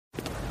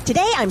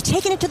Today, I'm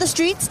taking it to the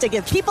streets to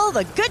give people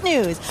the good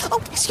news.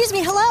 Oh, excuse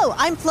me, hello.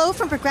 I'm Flo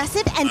from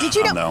Progressive, and did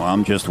you know... No,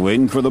 I'm just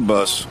waiting for the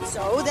bus.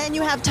 So then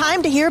you have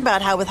time to hear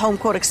about how with Home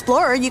Quote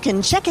Explorer, you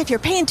can check if you're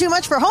paying too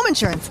much for home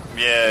insurance.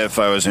 Yeah, if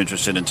I was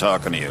interested in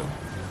talking to you,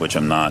 which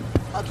I'm not.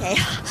 Okay,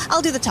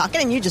 I'll do the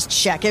talking, and you just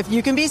check if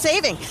you can be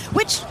saving,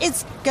 which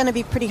is going to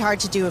be pretty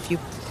hard to do if you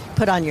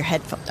put on your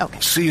headphones.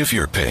 Okay. See if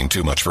you're paying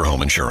too much for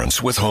home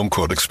insurance with Home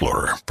Quote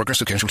Explorer.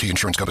 Progressive Casualty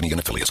Insurance Company and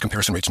affiliates.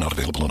 Comparison rates not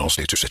available in all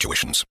states or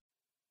situations.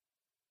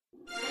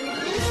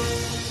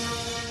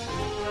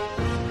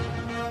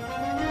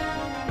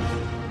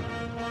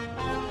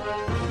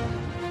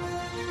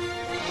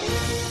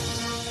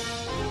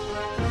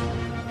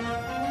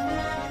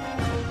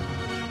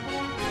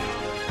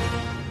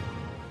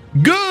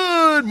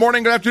 Good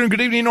morning, good afternoon,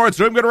 good evening, North.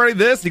 So I'm going to ready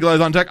this. Eagle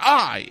Eyes on Tech.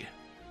 I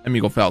am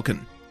Eagle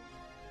Falcon.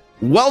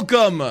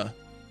 Welcome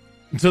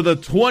to the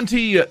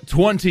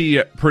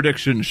 2020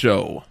 Prediction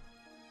Show.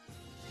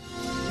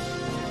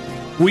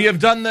 We have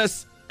done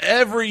this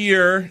every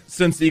year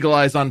since Eagle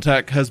Eyes on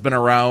Tech has been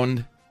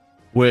around,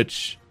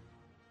 which,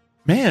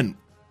 man,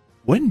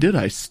 when did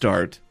I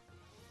start?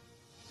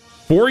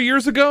 4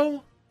 years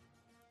ago?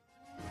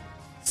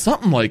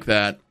 Something like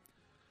that.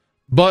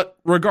 But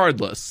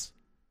regardless,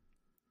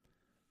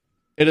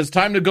 it is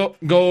time to go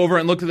over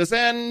and look at this,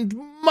 and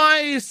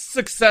my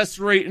success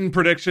rate in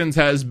predictions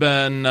has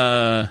been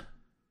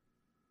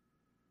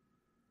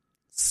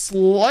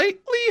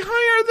slightly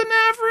higher than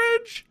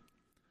average.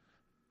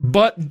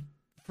 But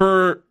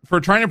for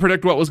trying to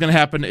predict what was going to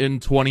happen in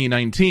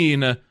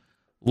 2019,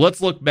 let's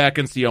look back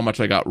and see how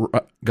much I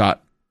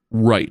got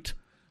right.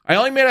 I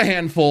only made a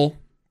handful,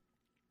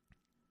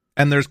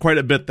 and there's quite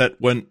a bit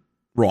that went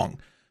wrong.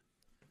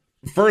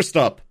 First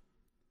up,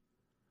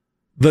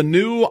 the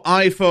new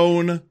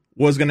iPhone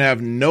was going to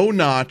have no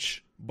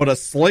notch, but a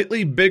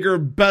slightly bigger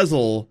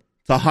bezel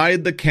to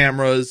hide the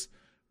cameras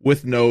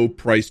with no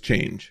price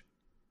change.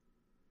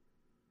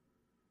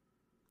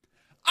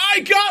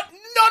 I got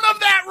none of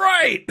that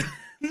right!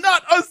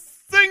 Not a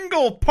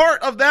single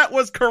part of that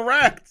was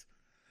correct.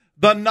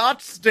 The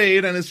notch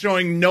stayed and is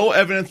showing no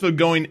evidence of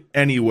going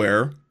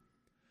anywhere.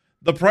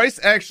 The price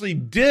actually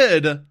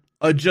did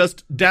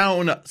adjust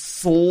down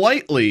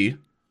slightly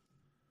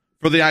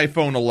for the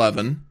iPhone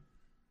 11.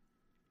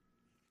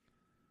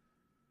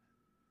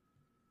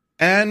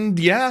 And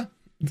yeah,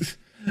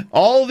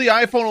 all the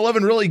iPhone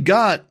 11 really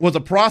got was a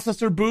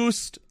processor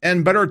boost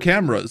and better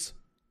cameras.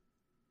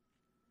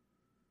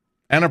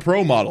 And a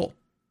Pro model.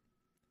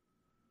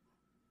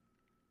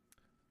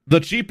 The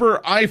cheaper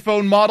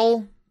iPhone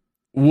model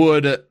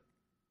would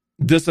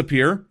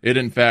disappear. It,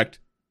 in fact,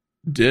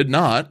 did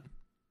not.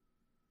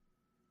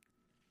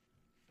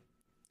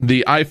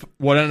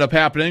 What ended up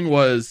happening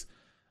was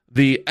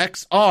the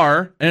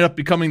XR ended up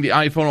becoming the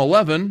iPhone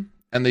 11,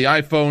 and the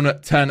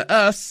iPhone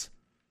XS,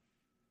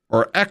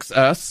 or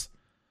XS,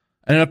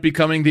 ended up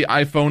becoming the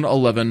iPhone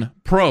 11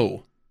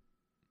 Pro.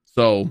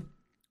 So,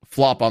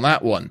 flop on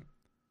that one.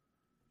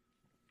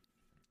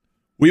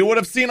 We would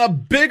have seen a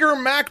bigger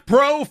Mac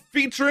Pro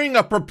featuring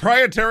a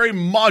proprietary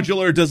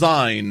modular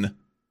design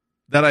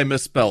that I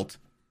misspelt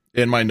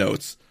in my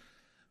notes.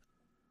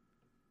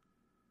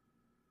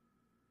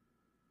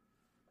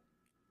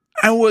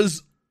 I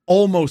was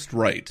almost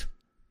right.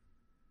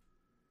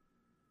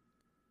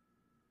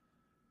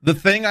 The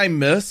thing I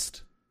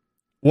missed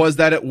was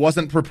that it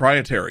wasn't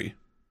proprietary.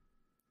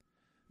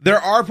 There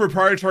are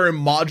proprietary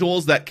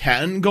modules that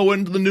can go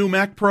into the new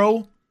Mac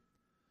Pro,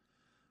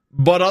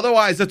 but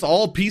otherwise it's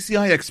all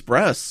PCI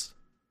Express.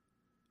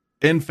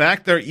 In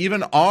fact, there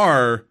even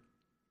are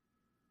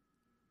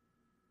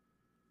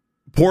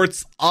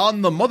ports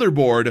on the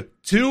motherboard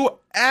to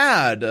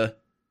add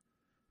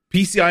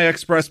PCI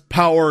Express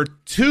power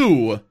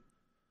to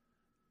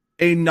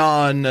a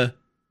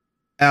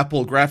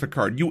non-Apple graphic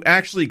card. You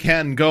actually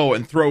can go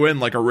and throw in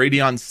like a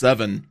Radeon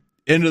 7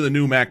 into the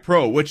new Mac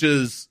Pro, which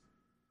is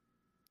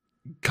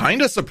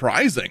kind of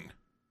surprising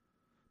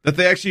that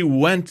they actually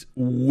went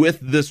with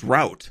this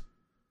route.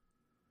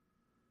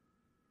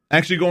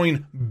 Actually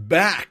going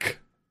back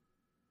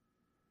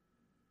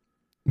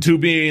to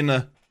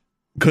being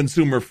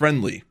consumer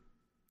friendly.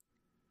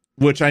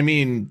 Which, I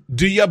mean,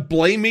 do you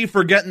blame me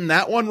for getting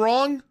that one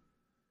wrong?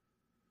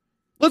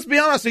 Let's be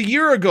honest, a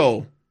year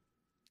ago,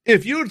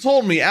 if you had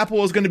told me Apple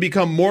was going to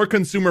become more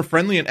consumer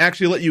friendly and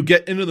actually let you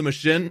get into the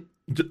machine,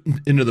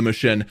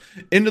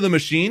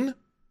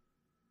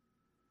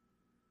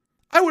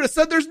 I would have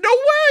said there's no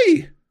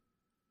way.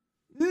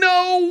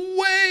 No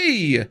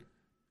way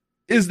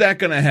is that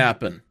going to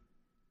happen.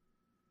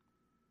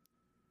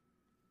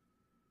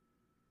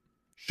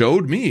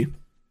 Showed me.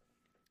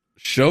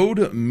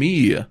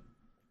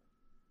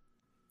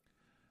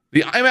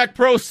 The iMac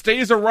Pro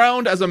stays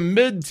around as a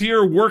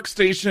mid-tier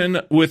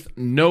workstation with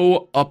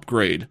no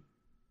upgrade.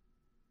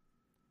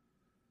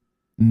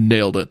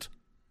 Nailed it.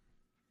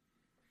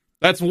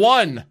 That's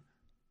 1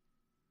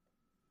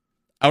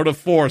 out of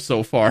 4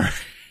 so far.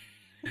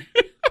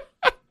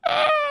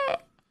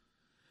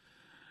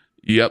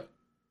 Yep.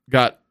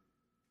 Got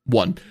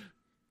 1.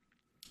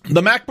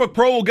 The MacBook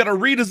Pro will get a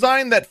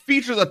redesign that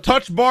features a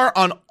touch bar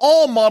on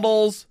all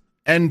models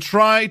and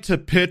try to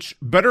pitch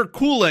better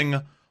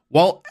cooling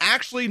while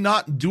actually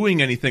not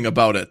doing anything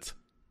about it.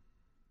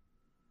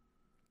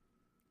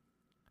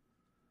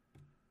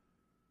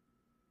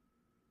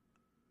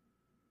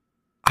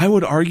 I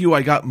would argue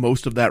I got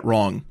most of that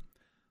wrong.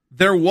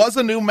 There was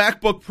a new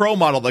MacBook Pro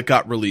model that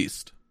got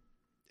released.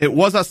 It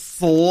was a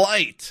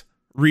slight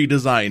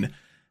redesign.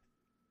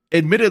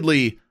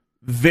 Admittedly,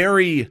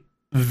 very,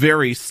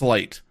 very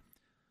slight.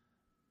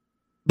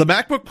 The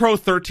MacBook Pro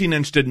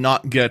 13-inch did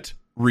not get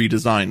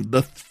redesigned.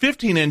 The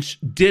 15-inch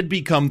did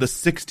become the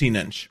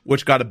 16-inch,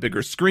 which got a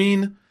bigger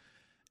screen.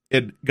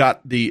 It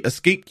got the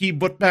escape key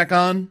put back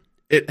on.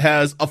 It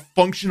has a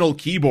functional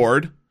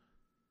keyboard.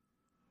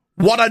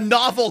 What a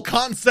novel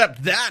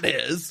concept that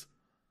is!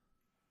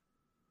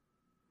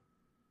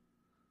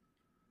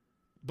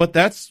 But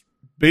that's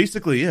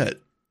basically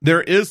it.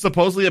 There is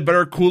supposedly a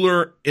better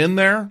cooler in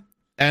there,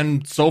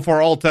 and so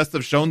far all tests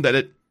have shown that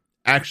it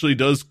actually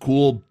does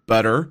cool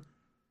better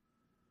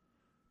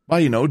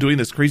by, doing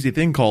this crazy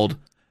thing called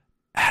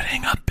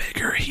adding a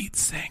bigger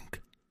heatsink.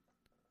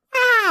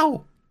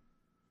 Wow!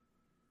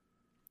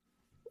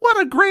 What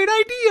a great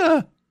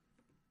idea!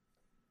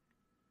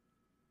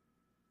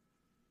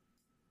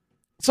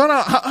 So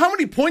now, how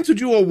many points would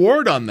you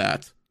award on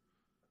that?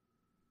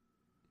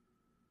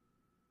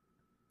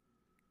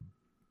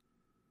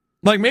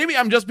 Like, maybe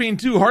I'm just being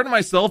too hard on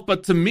myself,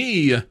 but to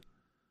me,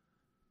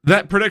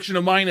 that prediction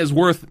of mine is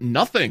worth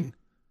nothing.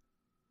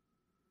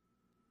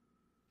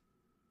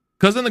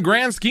 Because in the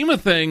grand scheme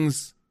of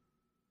things,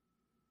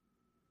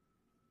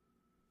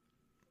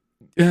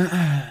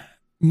 the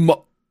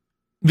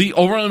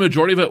overwhelming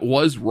majority of it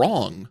was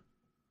wrong.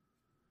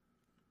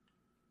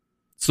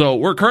 So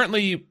we're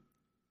currently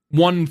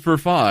 1 for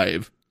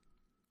 5.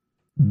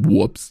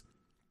 Whoops.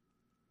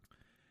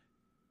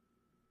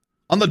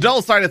 On the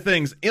Dell side of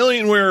things,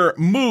 Alienware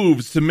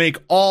moves to make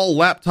all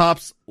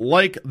laptops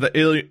like the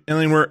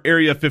Alienware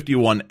Area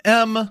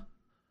 51M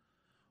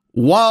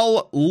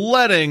while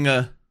letting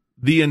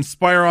the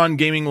Inspiron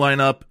gaming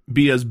lineup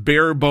be as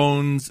bare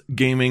bones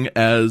gaming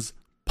as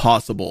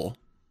possible.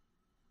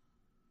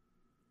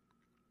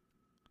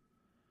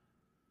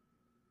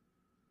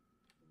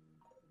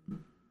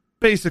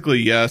 Basically,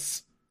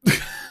 yes.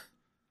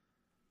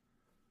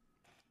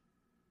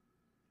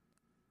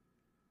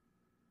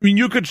 I mean,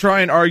 you could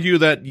try and argue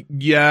that,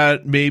 yeah,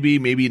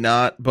 maybe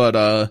not, but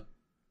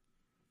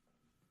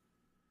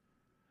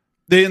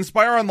the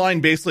Inspiron line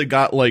basically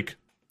got like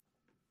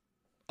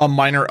a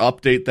minor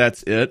update,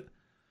 that's it.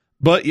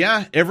 But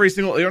yeah, every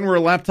single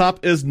Alienware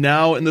laptop is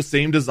now in the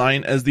same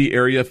design as the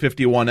Area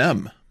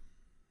 51M.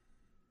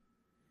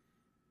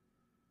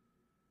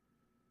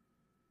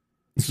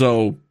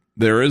 So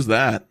there is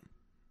that.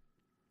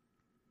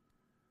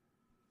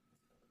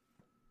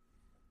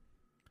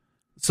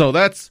 So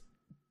that's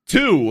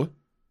 2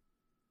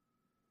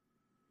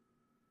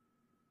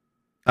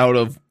 out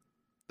of,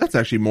 that's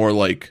actually more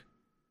like,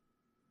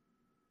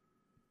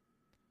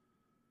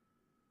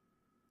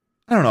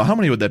 I don't know, how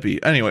many would that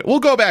be? Anyway, we'll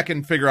go back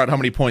and figure out how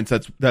many points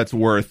that's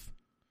worth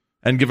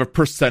and give a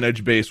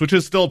percentage base, which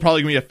is still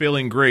probably going to be a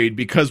failing grade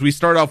because we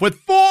start off with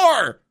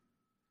 4!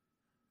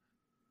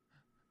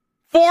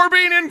 4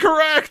 being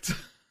incorrect!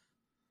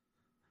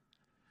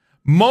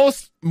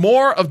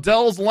 More of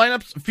Dell's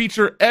lineups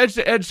feature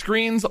edge-to-edge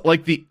screens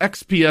like the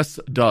XPS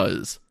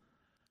does.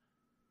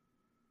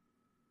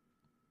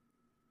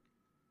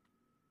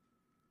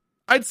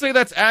 I'd say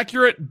that's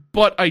accurate,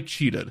 but I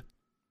cheated.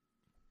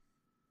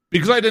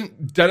 Because I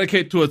didn't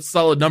dedicate to a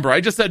solid number. I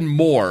just said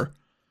more.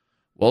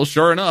 Well,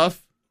 sure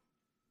enough,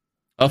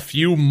 a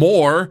few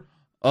more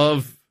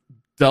of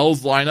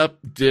Dell's lineup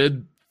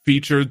did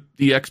feature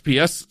the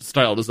XPS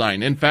style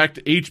design. In fact,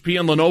 HP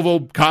and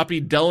Lenovo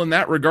copied Dell in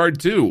that regard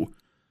too.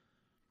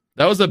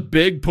 That was a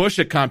big push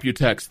at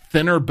Computex.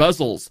 Thinner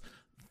bezels.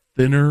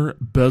 Thinner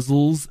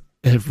bezels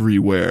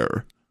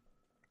everywhere.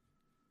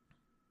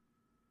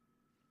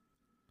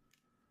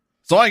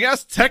 So I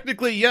guess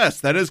technically, yes,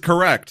 that is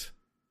correct.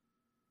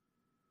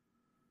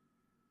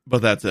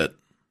 But that's it.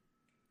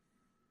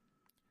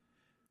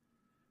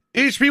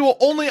 HP will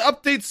only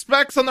update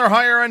specs on their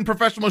higher-end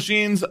professional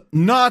machines,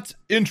 not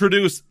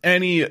introduce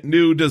any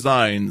new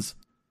designs.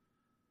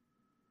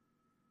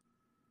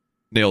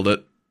 Nailed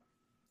it.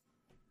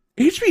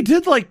 HP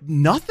did like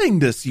nothing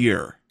this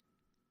year.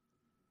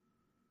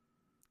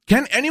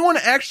 Can anyone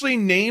actually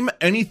name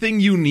anything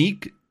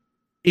unique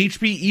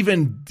HP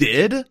even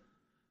did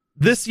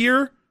this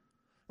year?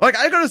 Like,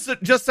 I could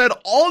have just said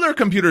all their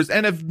computers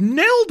and have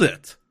nailed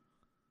it.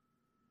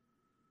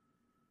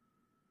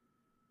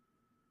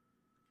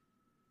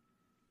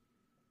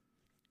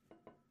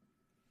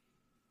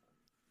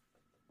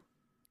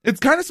 It's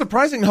kind of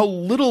surprising how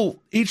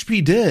little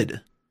HP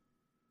did.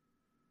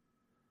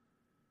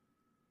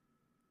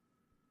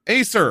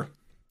 Acer.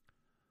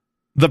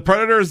 The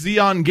Predator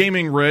Xeon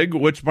gaming rig,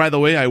 which, by the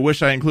way, I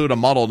wish I include a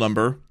model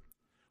number,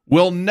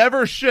 will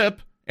never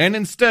ship and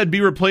instead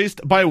be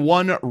replaced by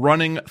one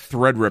running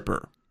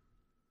Threadripper.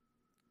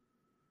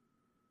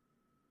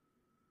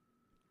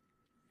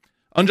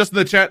 Unjust in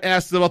the chat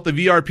asks about the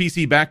VR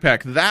PC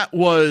backpack. That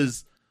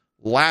was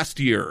last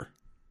year.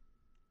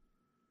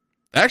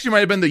 Actually might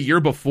have been the year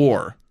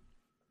before.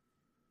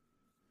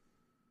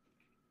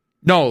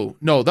 No,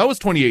 that was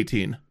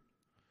 2018.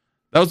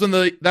 That was when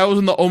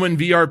the Omen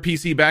VR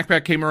PC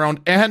backpack came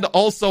around, and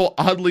also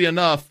oddly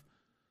enough,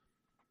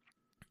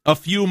 a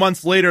few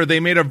months later they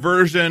made a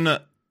version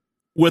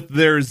with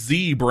their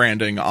Z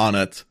branding on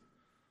it.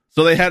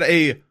 So they had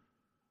a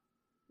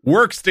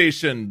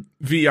workstation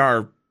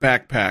VR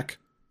backpack.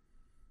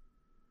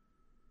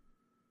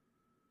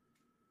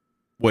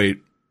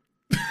 Wait.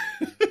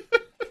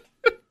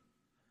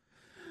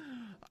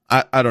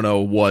 I don't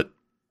know what.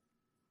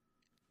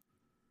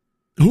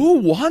 Who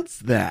wants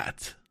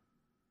that?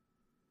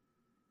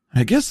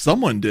 I guess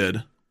someone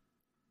did.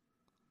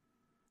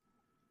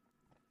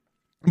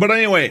 But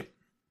anyway,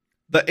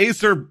 the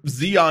Acer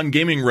Xeon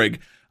gaming rig.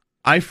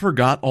 I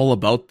forgot all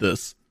about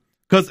this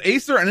because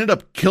Acer ended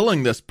up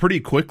killing this pretty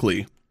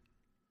quickly.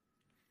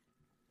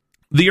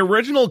 The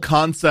original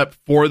concept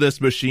for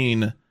this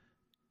machine,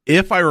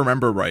 if I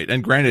remember right,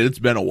 and granted it's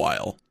been a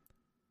while,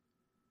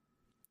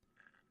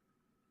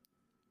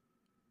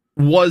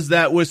 was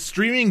that with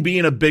streaming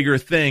being a bigger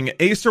thing,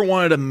 Acer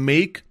wanted to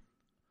make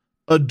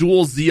a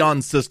dual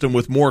Xeon system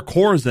with more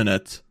cores in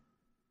it,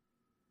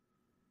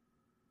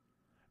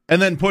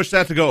 and then push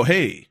that to go,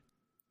 hey,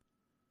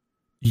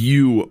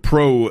 you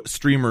pro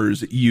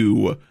streamers,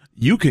 you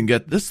can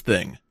get this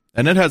thing,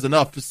 and it has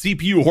enough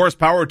CPU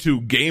horsepower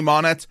to game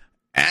on it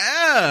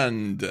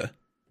and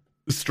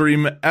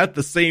stream at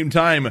the same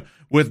time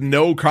with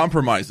no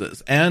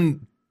compromises.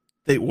 And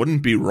they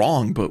wouldn't be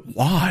wrong, but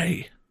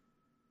why?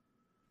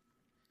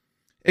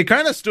 It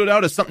kind of stood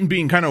out as something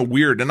being kind of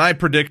weird, and I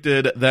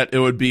predicted that it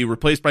would be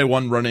replaced by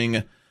one running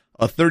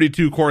a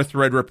 32-core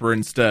Threadripper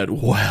instead.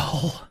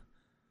 Well.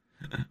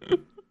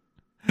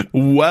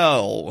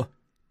 Well.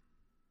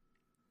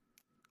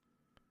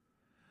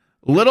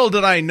 Little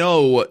did I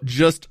know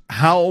just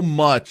how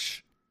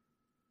much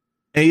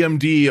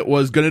AMD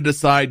was going to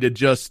decide to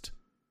just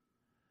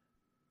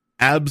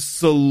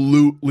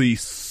absolutely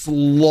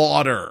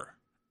slaughter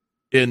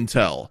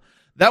Intel.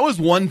 That was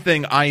one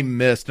thing I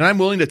missed, and I'm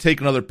willing to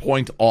take another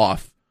point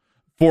off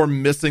for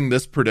missing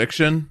this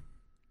prediction,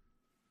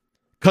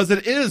 because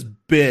it is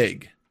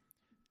big.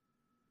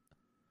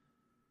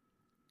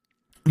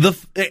 The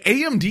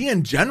AMD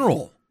in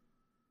general,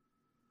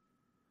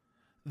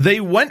 they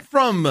went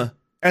from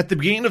at the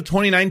beginning of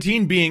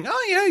 2019 being,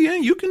 oh yeah,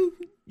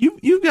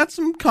 you've got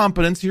some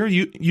competence here.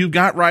 You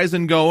got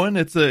Ryzen going.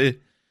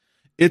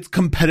 It's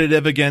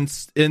competitive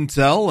against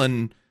Intel,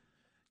 and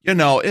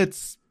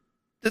it's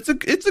a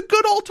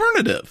good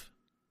alternative.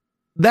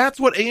 That's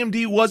what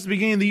AMD was at the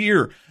beginning of the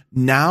year.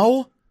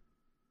 Now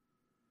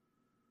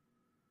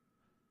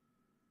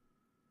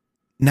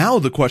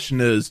the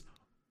question is,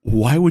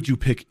 why would you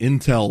pick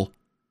Intel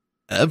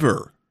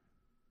ever?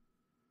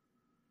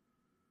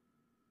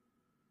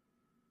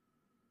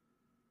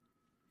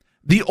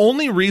 The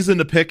only reason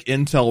to pick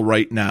Intel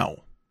right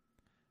now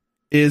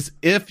is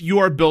if you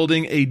are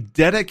building a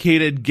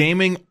dedicated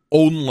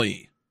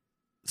gaming-only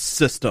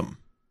system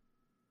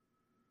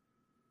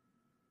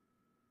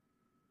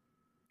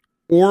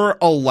or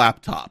a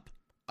laptop.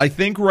 I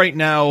think right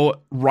now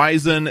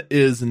Ryzen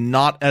is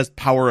not as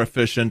power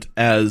efficient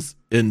as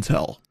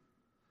Intel.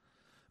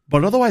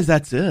 But otherwise,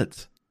 that's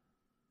it.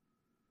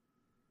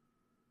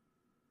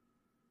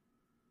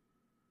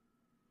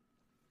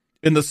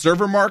 In the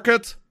server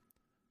market,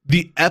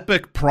 the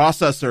EPYC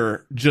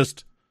processor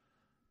just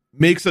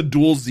makes a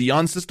dual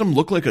Xeon system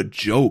look like a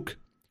joke.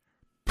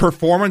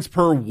 Performance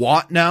per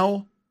watt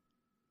now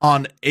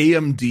on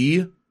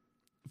AMD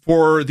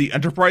for the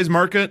enterprise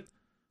market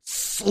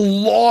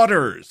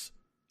slaughters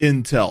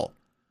Intel.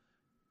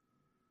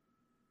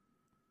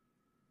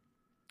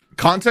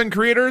 Content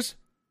creators,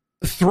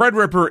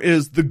 Threadripper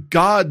is the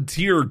god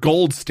tier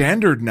gold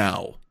standard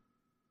now.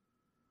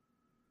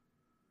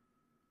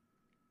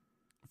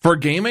 For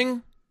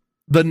gaming,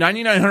 the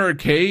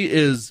 9900K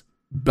is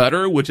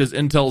better, which is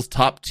Intel's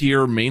top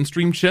tier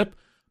mainstream chip,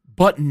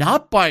 but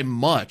not by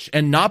much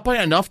and not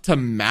by enough to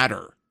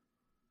matter.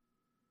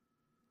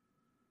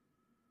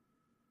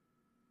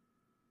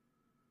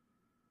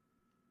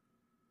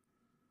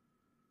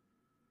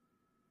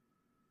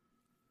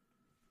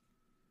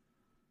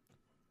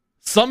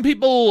 Some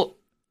people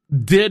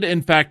did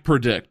in fact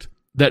predict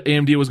that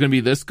AMD was going to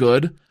be this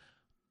good.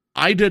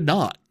 I did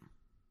not.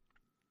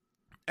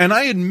 And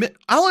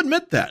I'll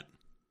admit that.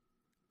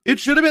 It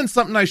should have been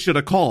something I should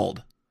have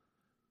called.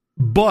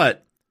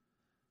 But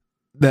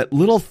that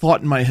little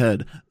thought in my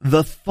head,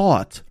 the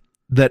thought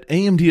that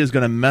AMD is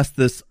going to mess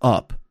this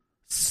up,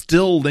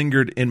 still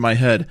lingered in my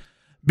head.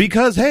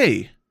 Because,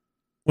 hey,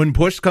 when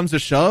push comes to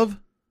shove,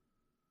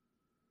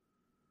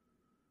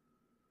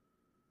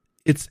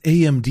 it's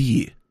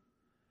AMD.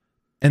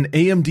 And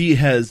AMD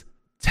has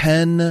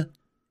 10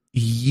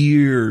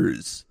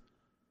 years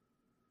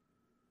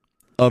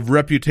of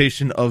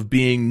reputation of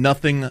being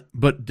nothing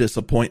but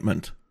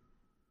disappointment.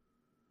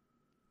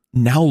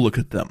 Now look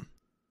at them.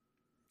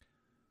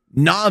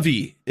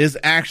 Navi is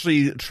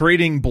actually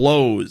trading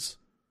blows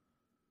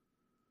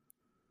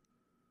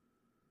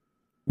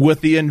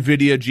with the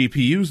NVIDIA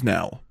GPUs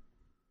now.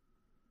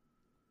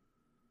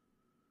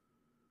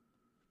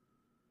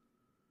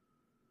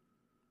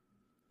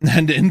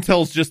 And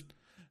Intel's just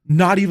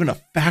not even a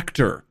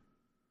factor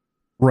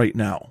right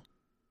now.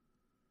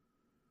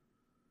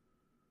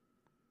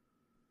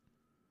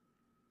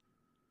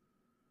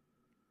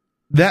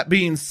 That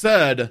being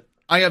said,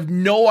 I have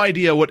no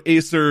idea what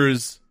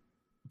Acer's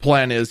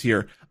plan is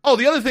here. Oh,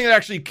 the other thing that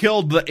actually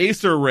killed the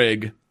Acer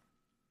rig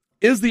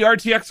is the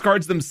RTX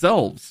cards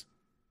themselves.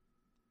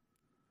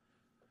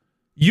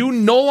 You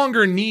no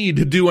longer need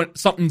to do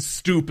something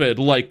stupid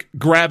like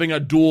grabbing a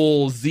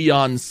dual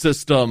Xeon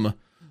system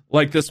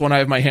like this one I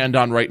have my hand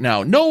on right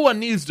now. No one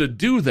needs to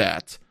do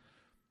that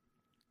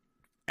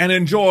and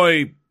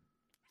enjoy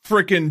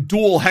freaking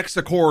dual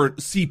hexacore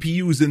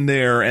CPUs in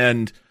there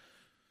and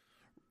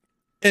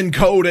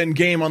encode and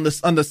game on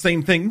the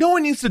same thing. No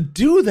one needs to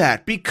do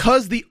that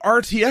because the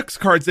RTX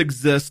cards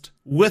exist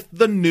with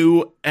the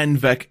new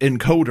NVENC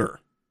encoder.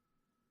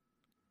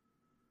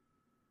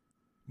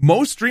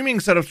 Most streaming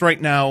setups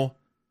right now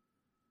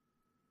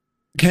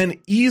can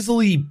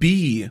easily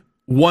be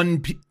one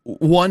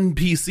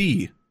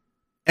PC,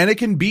 and it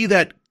can be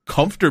that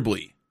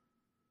comfortably.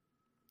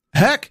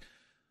 Heck,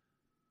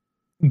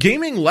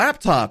 gaming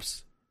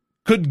laptops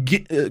could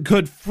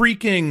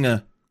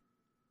freaking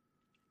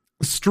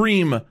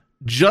stream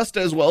just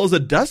as well as a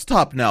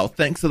desktop now,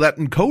 thanks to that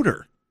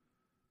encoder.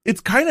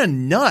 It's kind of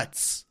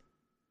nuts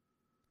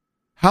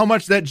how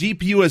much that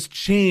GPU has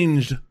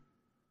changed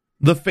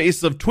the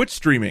face of Twitch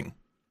streaming,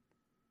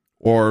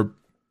 or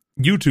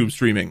YouTube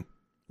streaming,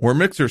 or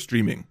Mixer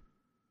streaming,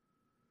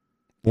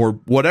 or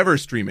whatever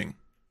streaming.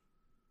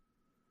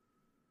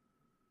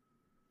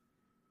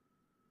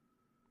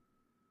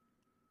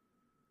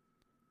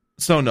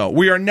 So no,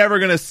 we are never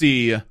going to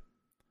see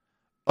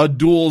a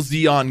dual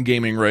Xeon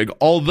gaming rig,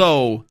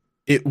 although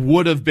it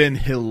would have been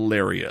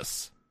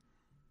hilarious.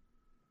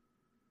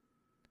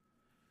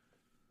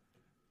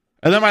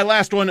 And then my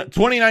last one,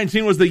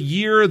 2019 was the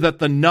year that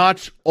the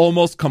notch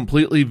almost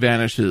completely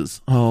vanishes.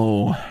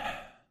 Oh.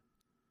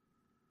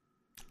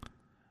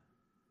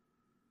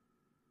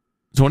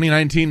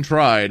 2019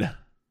 tried.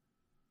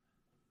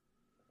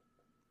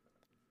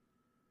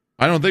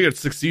 I don't think it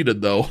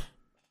succeeded, though.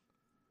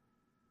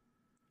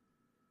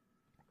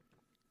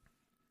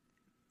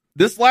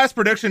 This last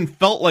prediction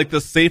felt like the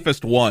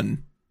safest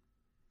one.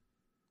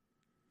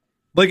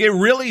 Like, it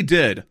really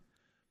did.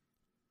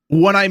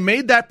 When I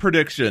made that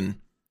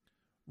prediction,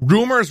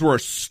 rumors were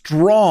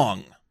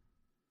strong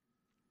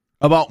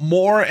about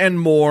more and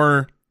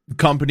more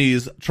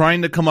companies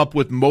trying to come up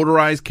with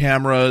motorized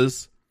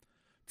cameras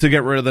to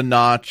get rid of the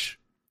notch,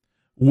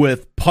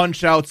 with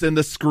punch outs in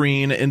the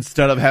screen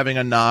instead of having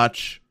a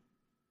notch.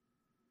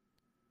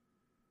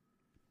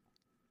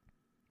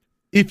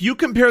 If you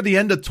compare the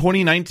end of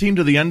 2019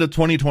 to the end of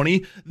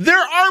 2020, there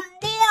are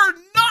more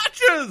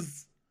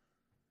notches!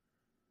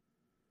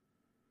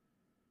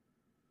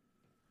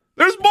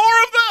 There's more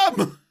of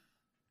them!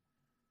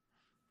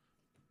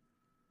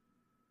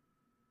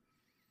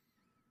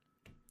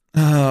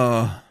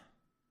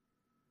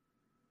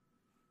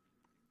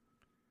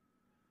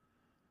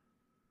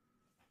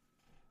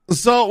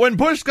 So when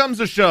push comes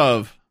to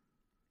shove,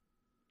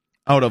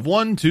 out of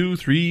 1, 2,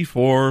 3,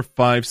 4,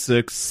 5,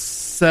 6,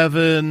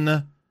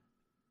 7,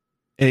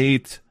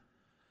 8,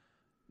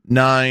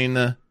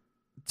 9,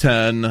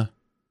 10,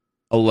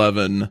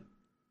 11,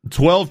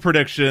 12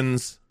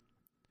 predictions,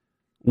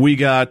 we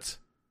got,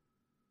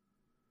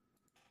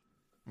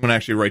 I'm going to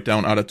actually write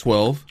down out of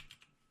 12.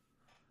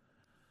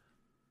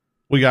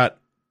 We got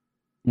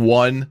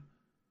 1,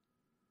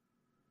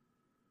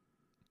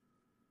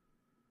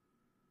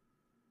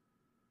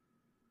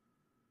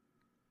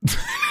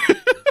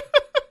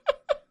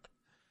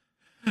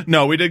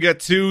 no, we did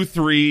get 2,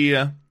 3,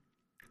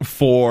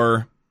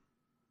 4,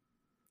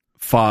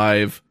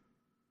 5,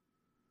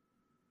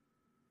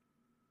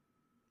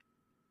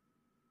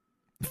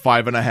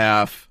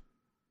 5.5.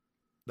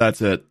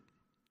 That's it.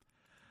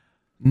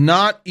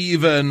 Not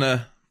even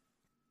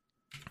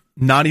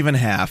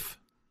half.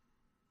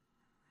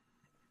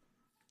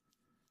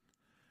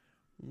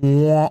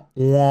 Wah,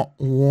 wah,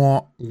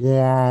 wah,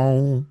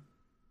 wah.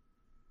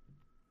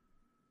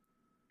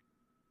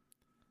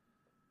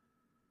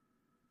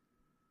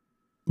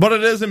 But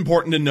it is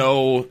important to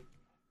know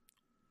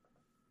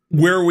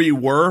where we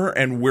were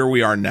and where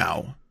we are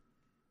now.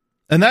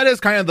 And that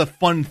is kind of the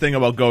fun thing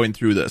about going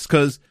through this,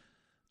 because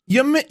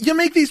you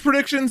make these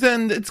predictions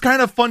and it's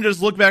kind of fun to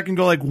just look back and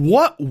go like,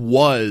 what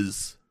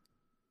was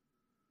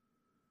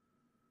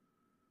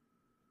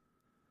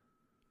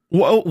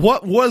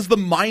the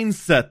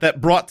mindset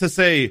that brought to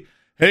say,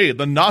 hey,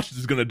 the notch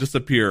is going to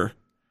disappear?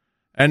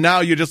 And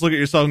now you just look at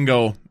yourself and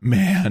go,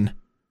 man,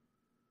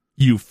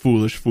 you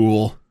foolish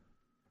fool.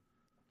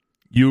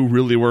 You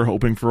really were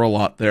hoping for a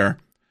lot there.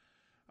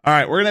 All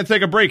right, we're going to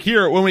take a break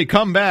here. When we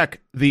come back,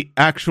 the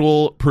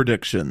actual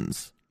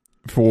predictions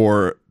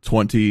for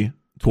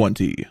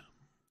 2020.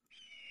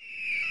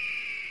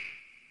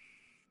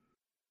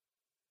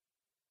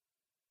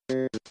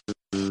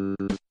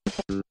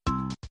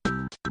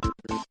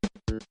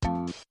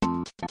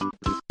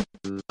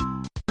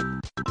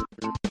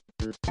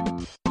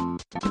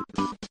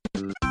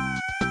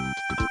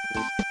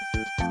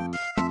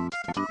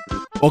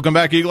 Welcome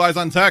back, Eagle Eyes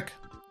on Tech.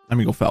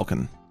 I'm Eagle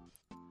Falcon.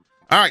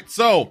 All right,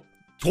 so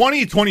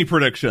 2020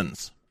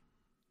 predictions.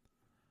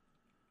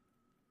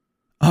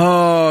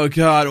 Oh,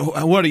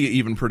 God. What do you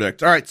even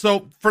predict? All right,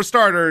 so for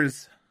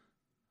starters,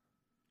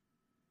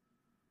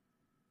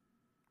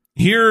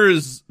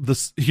 here's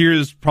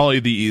probably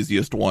the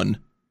easiest one.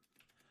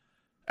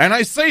 And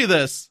I say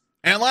this,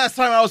 and last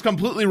time I was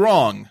completely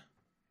wrong.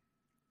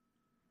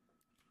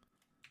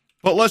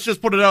 But let's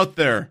just put it out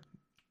there.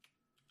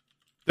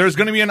 There's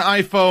going to be an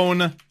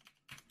iPhone.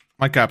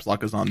 My caps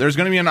lock is on. There's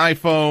going to be an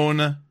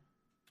iPhone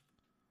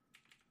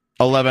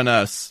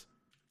 11s.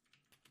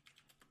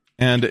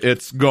 And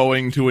it's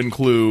going to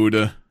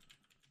include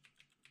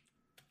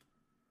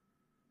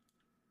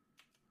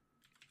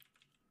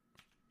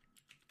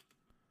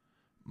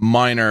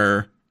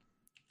minor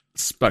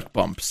spec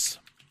bumps.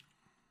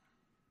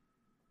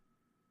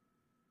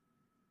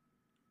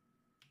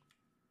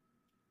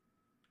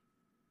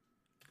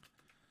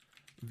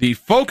 The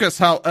focus,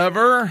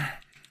 however,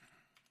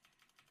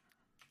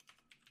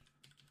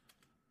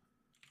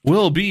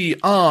 will be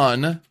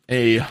on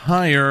a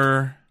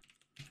higher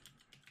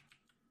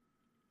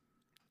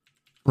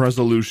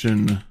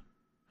resolution.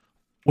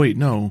 Wait,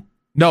 no,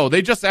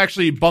 they just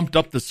actually bumped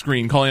up the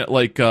screen, calling it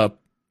like Pro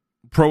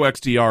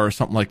XDR or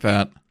something like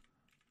that.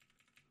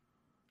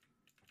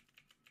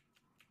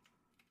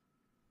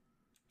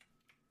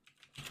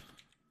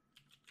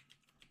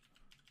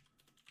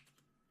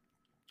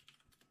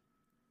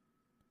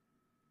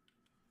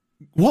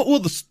 What will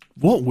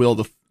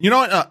the you know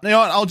what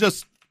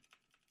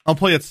I'll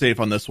play it safe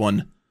on this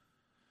one.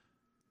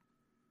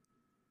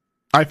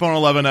 iPhone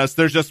 11s,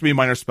 there's just going to be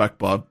minor spec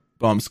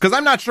bumps, because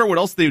I'm not sure what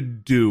else they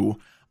do.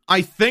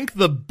 I think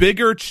the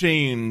bigger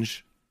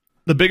changes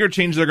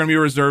are going to be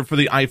reserved for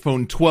the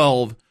iPhone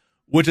 12,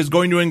 which is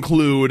going to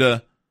include,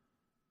 I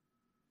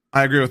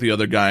agree with the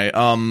other guy,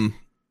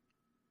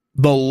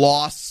 the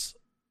loss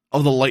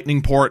of the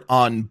Lightning port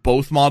on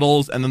both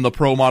models, and then the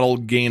Pro model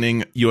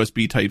gaining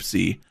USB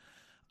Type-C.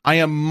 I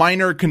am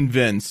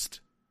convinced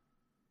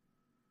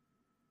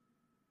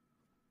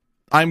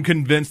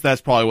that's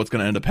probably what's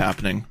going to end up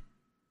happening.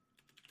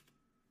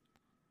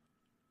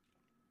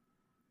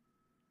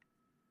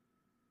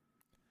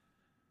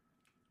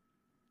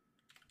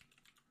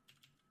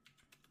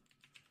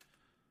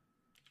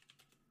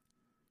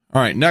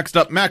 All right, next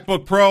up,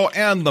 MacBook Pro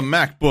and the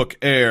MacBook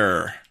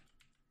Air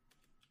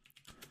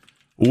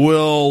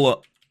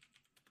will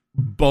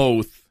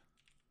both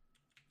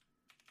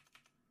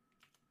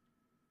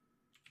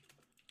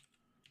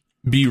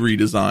be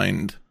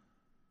redesigned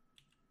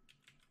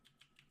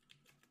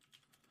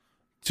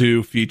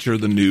to feature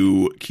the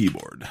new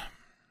keyboard.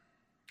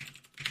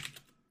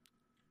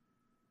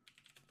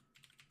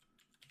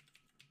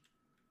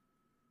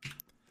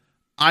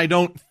 I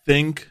don't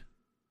think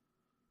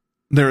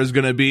there is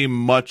going to be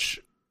much.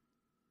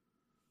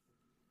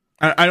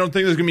 I don't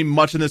think there's going to be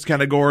much in this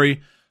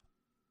category.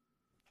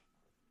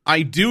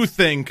 I do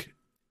think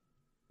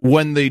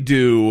when they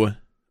do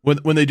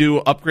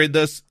upgrade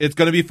this, it's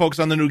going to be focused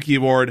on the new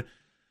keyboard,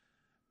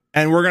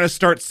 and we're going to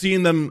start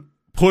seeing them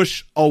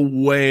push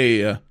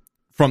away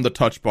from the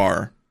touch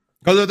bar.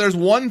 Because if there's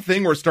one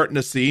thing we're starting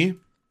to see,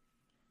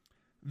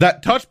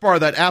 that touch bar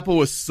that Apple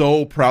was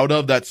so proud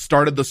of, that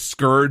started the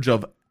scourge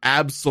of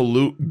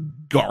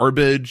absolute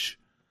garbage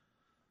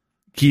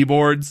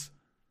keyboards,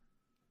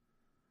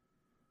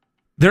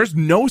 there's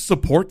no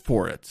support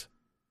for it.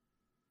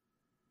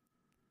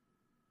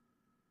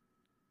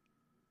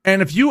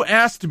 And if you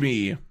asked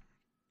me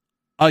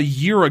a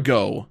year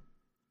ago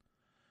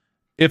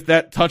if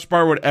that touch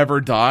bar would ever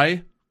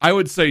die, I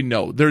would say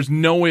no. There's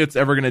no way it's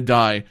ever going to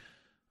die.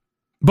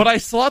 But I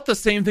thought the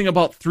same thing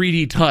about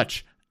 3D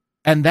Touch,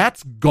 and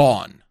that's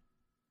gone.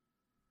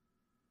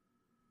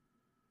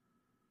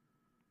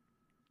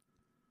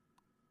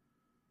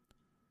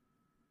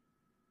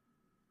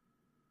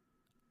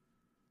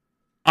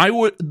 I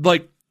would,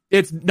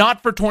 it's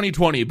not for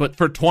 2020, but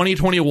for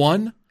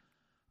 2021,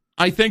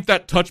 I think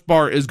that touch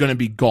bar is going to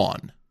be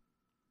gone.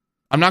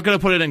 I'm not going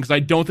to put it in because I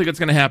don't think it's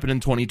going to happen in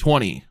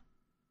 2020.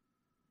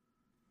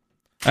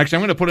 Actually,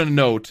 I'm going to put in a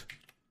note.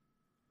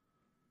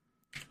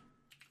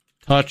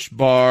 Touch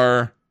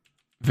bar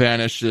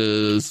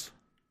vanishes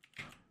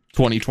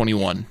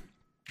 2021.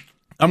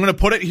 I'm going to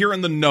put it here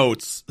in the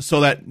notes so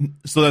that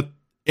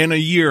in a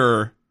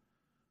year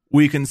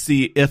we can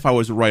see if I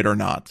was right or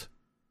not.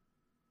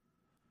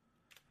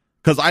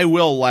 Because I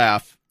will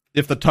laugh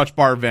if the touch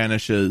bar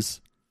vanishes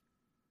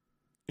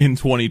in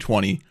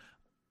 2020.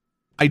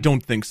 I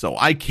don't think so.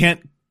 I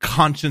can't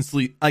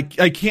consciously, I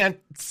can't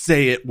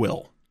say it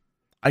will.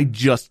 I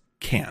just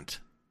can't.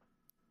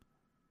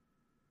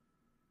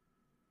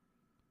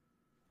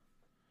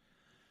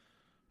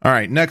 All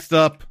right, next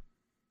up,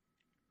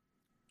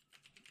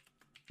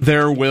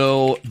 there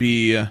will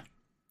be a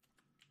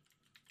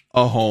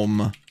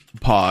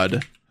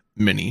HomePod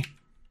Mini.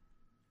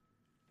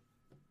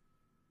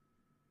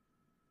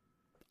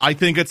 I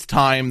think it's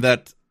time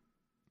that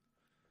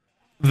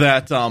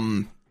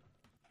the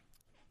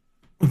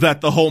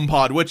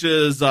HomePod, which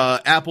is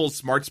Apple's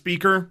smart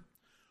speaker.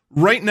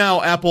 Right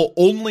now, Apple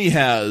only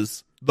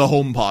has the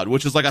HomePod,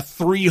 which is like a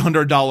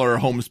 $300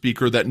 home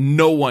speaker that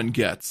no one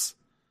gets.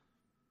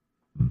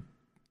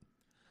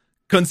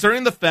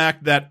 Concerning the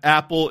fact that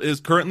Apple is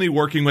currently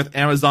working with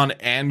Amazon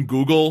and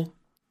Google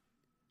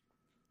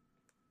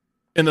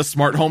in the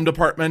smart home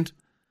department,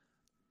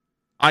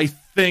 I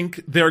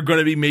think they're going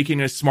to be making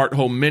a smart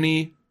home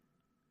mini,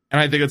 and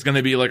I think it's going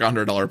to be like a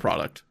 $100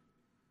 product.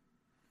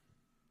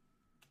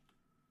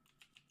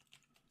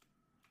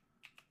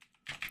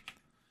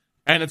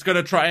 And it's going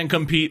to try and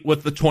compete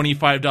with the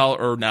 $25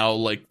 or now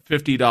like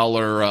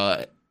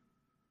 $50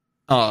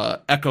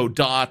 Echo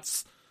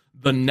Dots,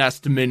 the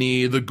Nest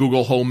Mini, the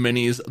Google Home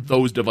Minis,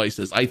 those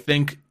devices. I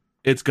think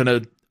it's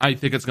going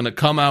to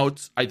come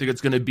out. I think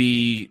it's going to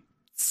be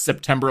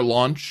September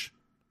launch.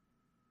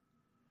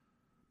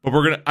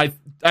 But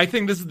I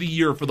think this is the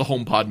year for the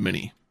HomePod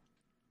Mini.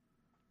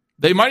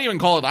 They might even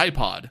call it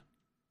iPod.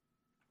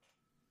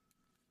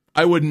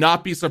 I would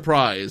not be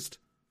surprised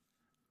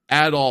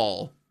at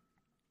all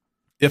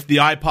if the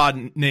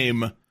iPod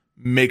name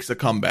makes a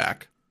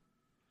comeback.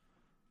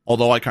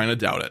 Although I kind of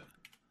doubt it.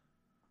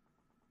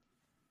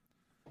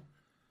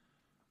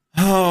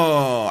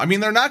 Oh, I mean,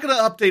 they're not going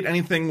to update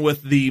anything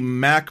with the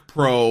Mac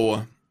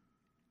Pro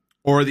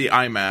or the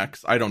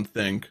iMacs, I don't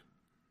think.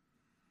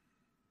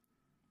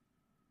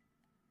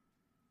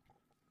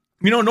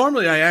 You know,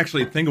 normally I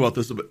actually think about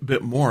this a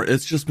bit more.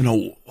 It's just been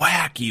a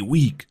wacky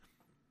week.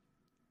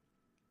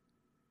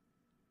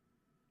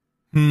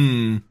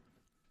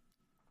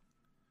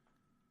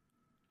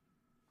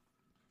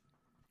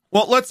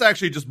 Well, let's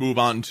actually just move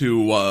on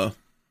to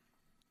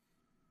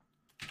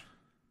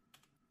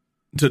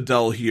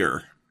Dell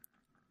here.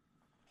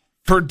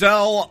 For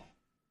Dell,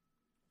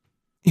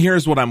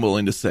 here's what I'm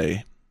willing to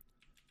say.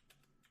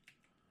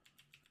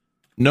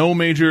 No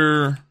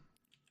major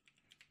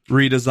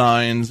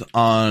redesigns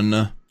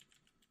on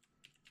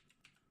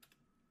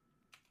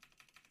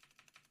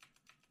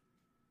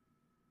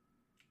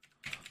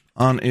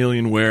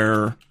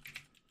Alienware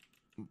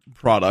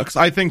products.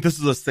 I think this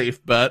is a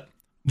safe bet,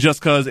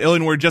 just because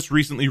Alienware just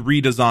recently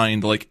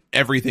redesigned like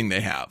everything they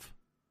have.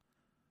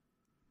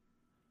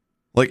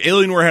 Like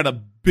Alienware had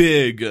a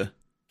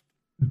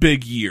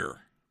big year.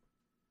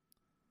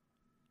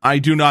 I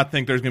do not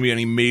think there's going to be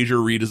any major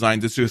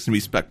redesigns. It's just going to be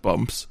spec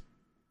bumps.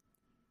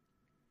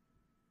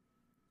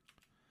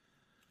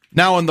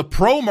 Now, in the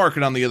pro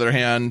market, on the other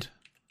hand,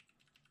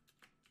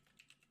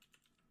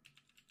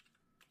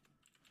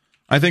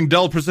 I think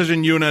Dell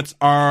Precision units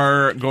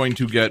are going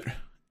to get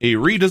a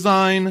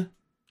redesign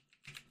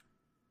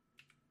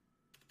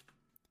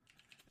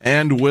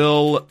and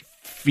will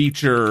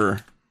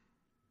feature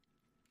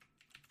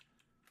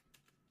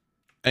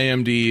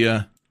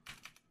AMD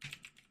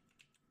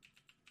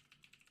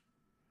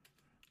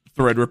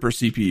Threadripper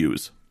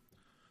CPUs.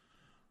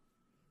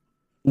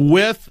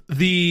 With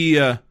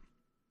the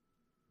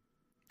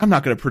I'm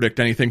not going to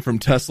predict anything from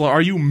Tesla.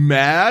 Are you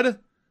mad?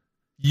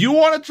 You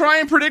want to try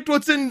and predict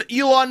what's in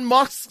Elon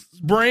Musk's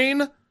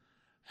brain?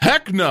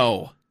 Heck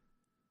no.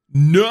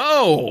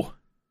 No.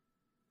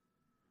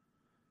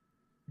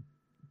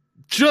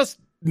 Just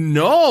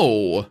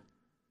no.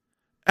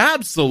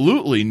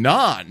 Absolutely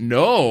not.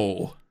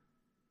 No.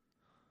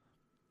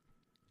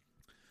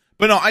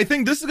 But no, I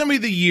think this is going to be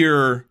the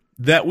year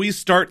that we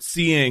start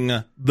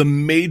seeing the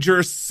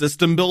major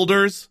system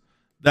builders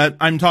that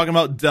I'm talking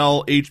about,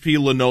 Dell, HP,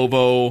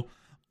 Lenovo,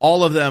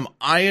 all of them.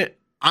 I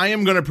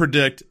am going to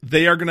predict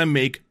they are going to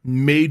make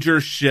major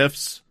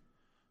shifts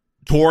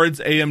towards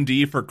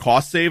AMD for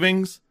cost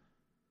savings.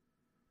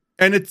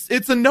 And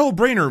it's a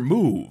no-brainer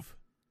move.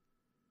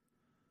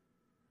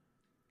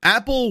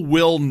 Apple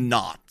will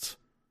not.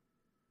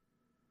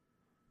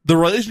 The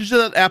relationship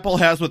that Apple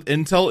has with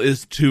Intel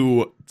is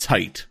too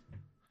tight.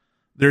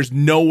 There's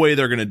no way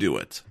they're going to do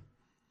it.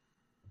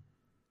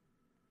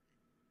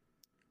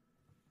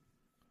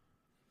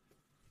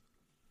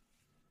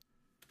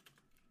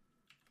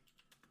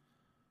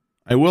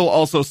 I will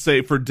also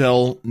say for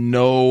Dell,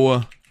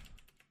 no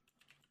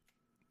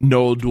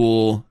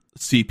dual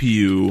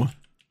CPU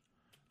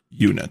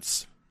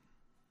units.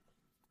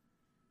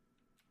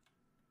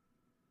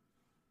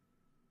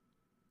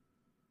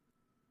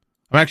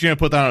 I'm actually going to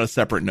put that on a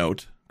separate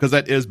note, because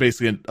that is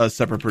basically a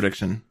separate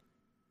prediction.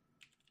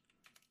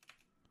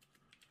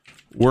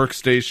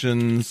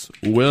 Workstations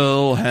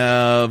will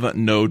have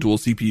no dual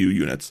CPU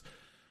units.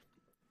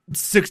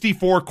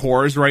 64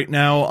 cores right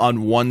now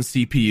on one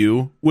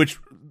CPU, which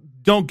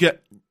don't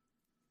get...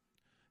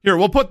 Here,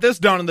 we'll put this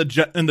down in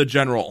the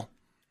general.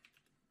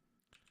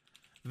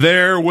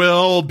 There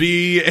will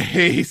be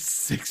a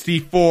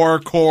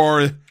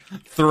 64-core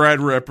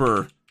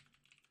Threadripper.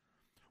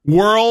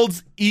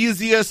 World's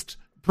easiest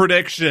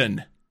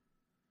prediction.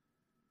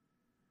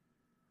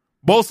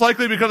 Most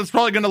likely because it's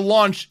probably going to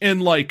launch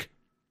in like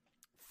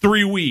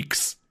 3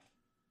 weeks.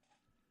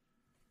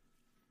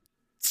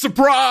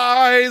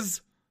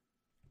 Surprise!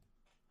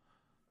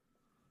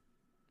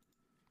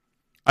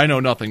 I know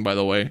nothing, by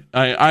the way.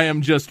 I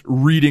am just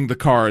reading the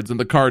cards, and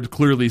the cards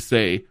clearly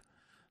say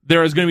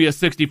there is going to be a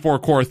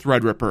 64-core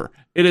Threadripper.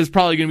 It is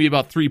probably going to be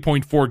about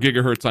 3.4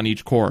 gigahertz on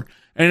each core.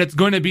 And it's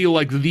going to be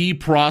like the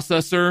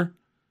processor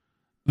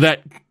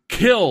that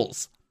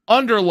kills,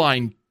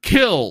 underline,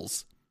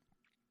 kills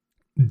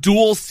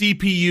dual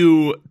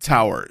CPU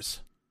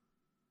towers.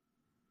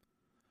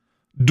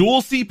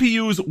 Dual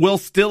CPUs will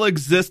still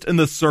exist in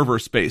the server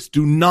space.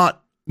 Do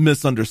not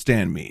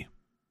misunderstand me.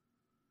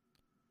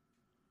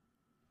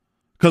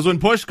 Because when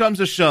push comes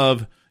to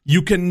shove,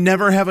 you can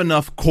never have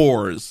enough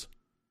cores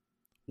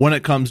when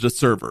it comes to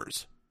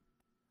servers.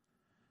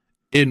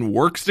 In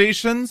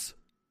workstations,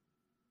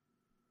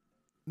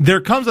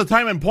 there comes a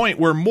time and point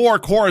where more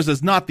cores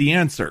is not the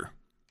answer.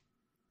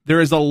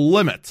 There is a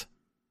limit.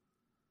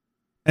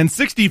 And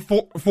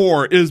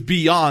 64 is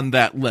beyond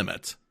that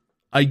limit.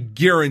 I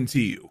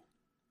guarantee you.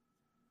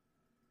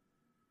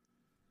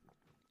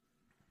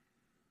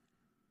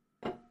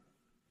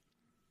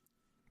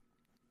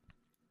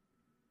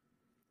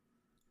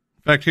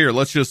 In fact, here,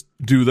 let's just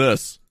do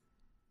this.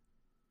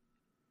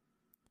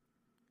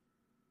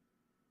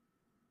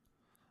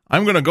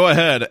 I'm going to go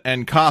ahead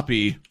and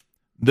copy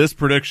this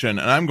prediction,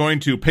 and I'm going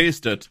to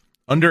paste it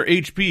under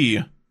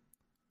HP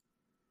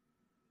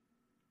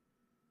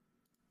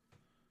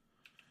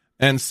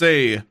and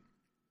say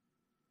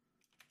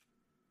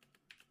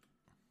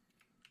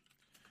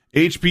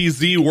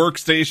HPZ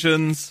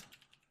workstation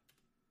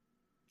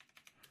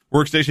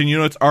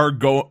units are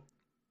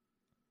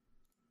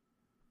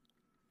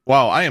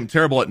Wow, I am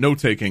terrible at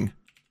note-taking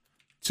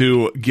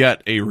to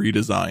get a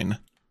redesign.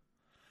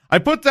 I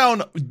put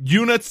down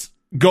units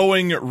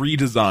going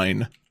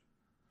redesign.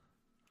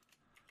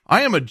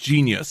 I am a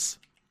genius.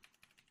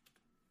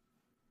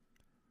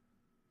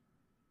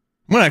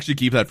 I'm going to actually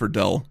keep that for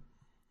Dell.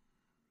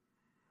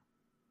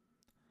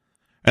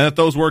 And that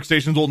those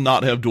workstations will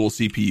not have dual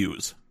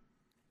CPUs.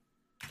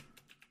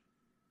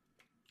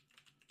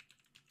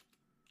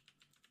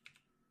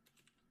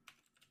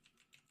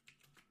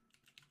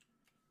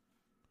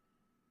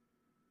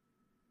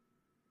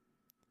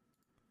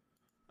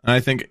 And I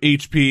think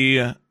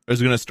HP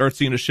is going to start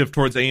seeing a shift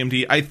towards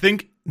AMD. I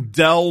think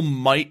Dell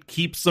might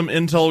keep some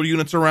Intel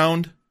units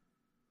around,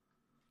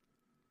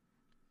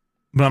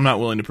 but I'm not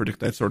willing to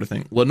predict that sort of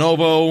thing.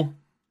 Lenovo,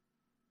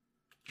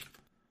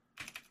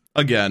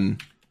 again,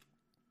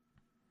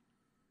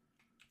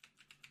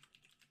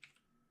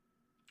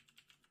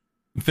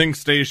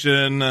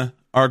 ThinkStation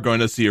are going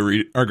to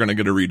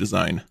get a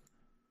redesign.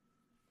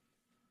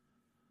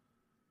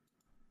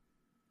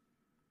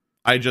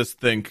 I just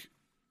think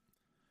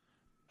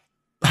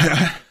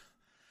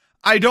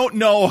I don't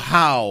know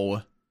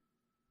how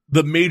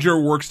the major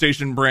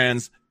workstation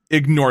brands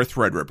ignore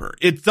Threadripper.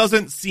 It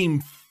doesn't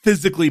seem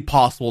physically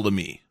possible to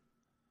me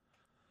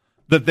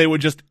that they would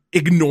just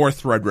ignore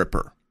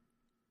Threadripper.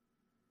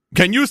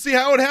 Can you see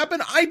how it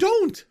happened? I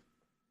don't.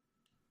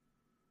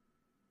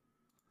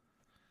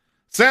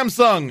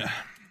 Samsung.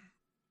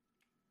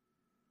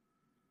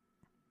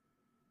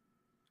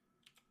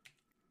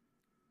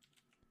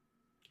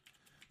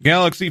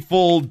 Galaxy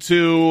Fold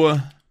 2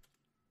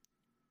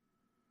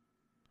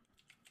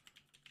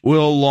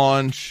 will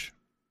launch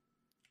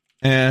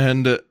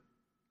and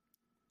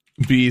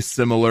be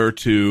similar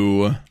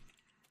to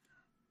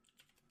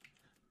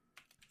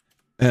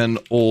an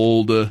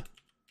old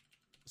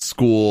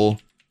school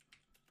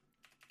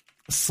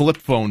flip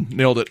phone.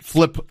 Nailed it.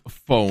 Flip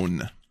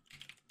phone.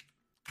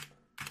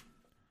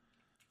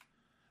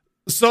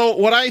 So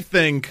what I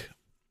think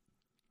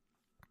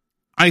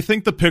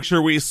the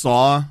picture we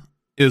saw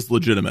is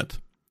legitimate.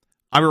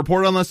 I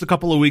reported on this a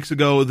couple of weeks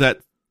ago that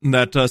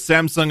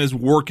Samsung is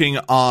working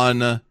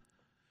on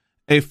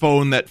a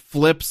phone that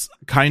flips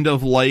kind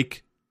of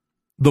like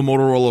the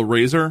Motorola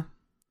Razr.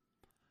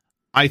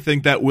 I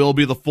think that will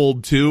be the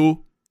Fold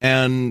 2,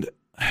 and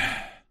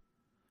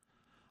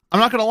I'm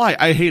not going to lie,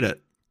 I hate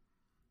it.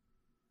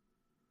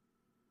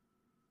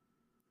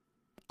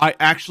 I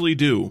actually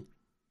do.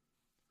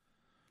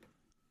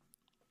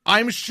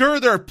 I'm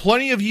sure there are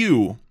plenty of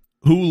you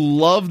who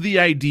love the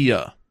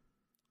idea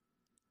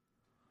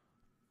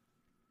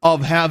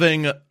of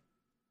having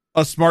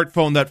a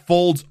smartphone that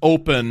folds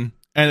open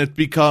and it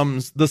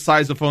becomes the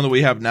size of phone that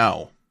we have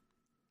now.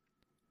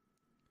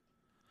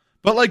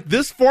 But like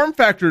this form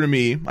factor to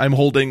me, I'm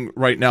holding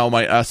right now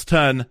my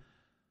S10,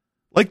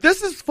 like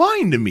this is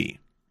fine to me.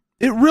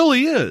 It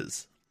really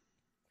is.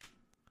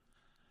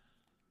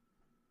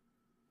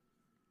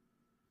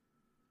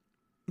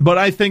 But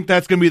I think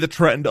that's going to be the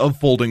trend of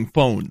folding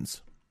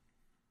phones.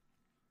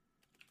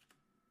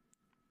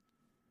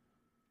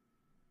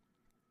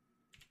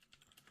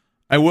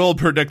 I will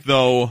predict,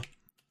 though,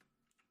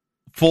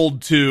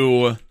 Fold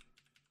 2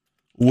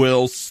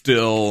 will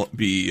still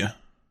be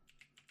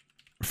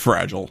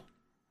fragile.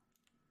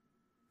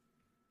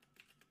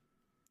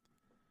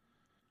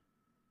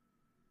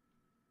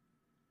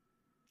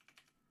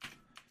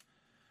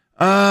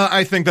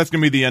 I think that's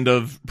going to be the end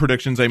of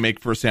predictions I make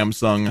for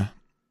Samsung.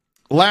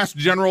 Last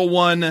general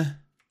one,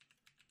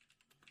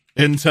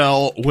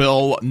 Intel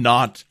will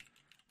not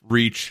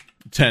reach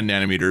 10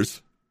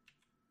 nanometers.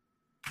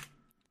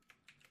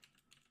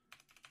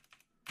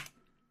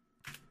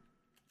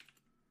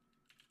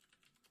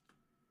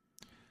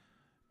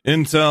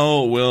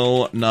 Intel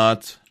will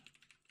not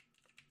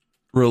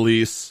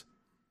release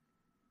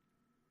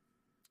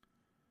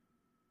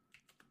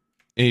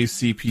a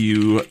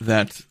CPU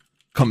that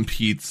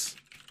competes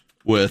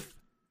with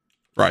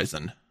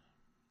Ryzen.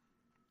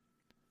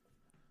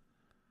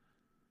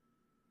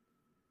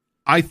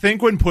 I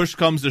think when push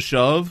comes to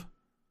shove,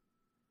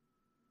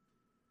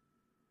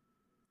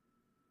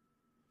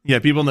 yeah,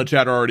 people in the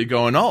chat are already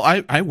going, oh,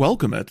 I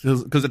welcome it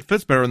because it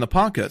fits better in the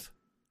pocket.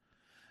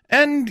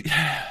 And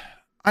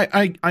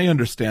I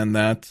understand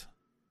that.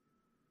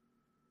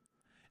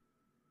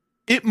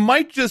 It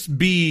might just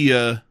be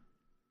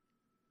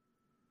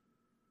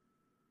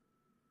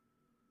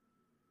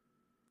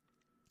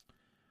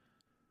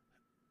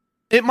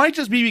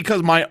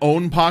because my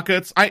own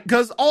pockets,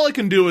 because all I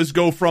can do is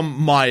go from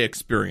my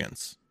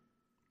experience.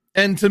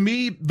 And to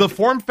me, the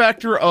form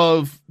factor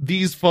of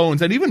these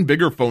phones, and even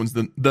bigger phones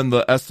than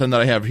the S10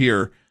 that I have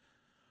here,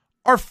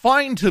 are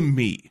fine to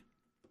me.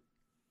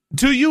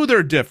 To you,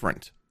 they're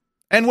different.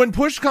 And when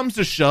push comes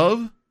to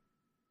shove,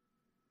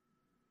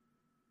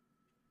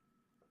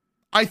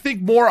 I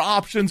think more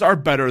options are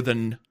better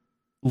than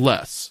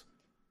less.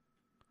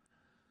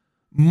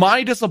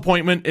 My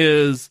disappointment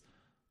is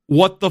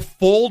what the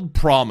Fold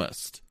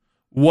promised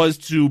was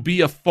to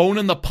be a phone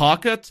in the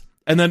pocket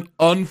and then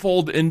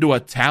unfold into a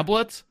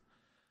tablet.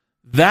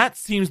 That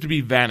seems to be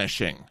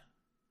vanishing.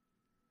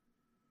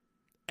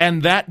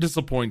 And that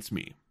disappoints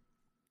me.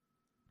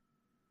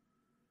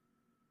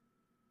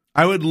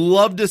 I would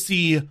love to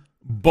see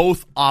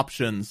both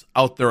options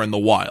out there in the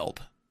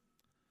wild.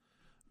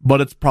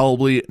 But it's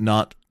probably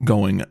not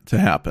going to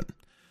happen.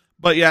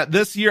 But yeah,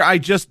 this year I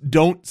just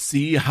don't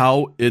see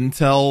how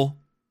Intel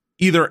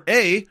either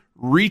A,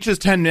 reaches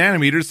 10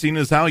 nanometers, seeing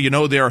as how,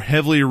 they are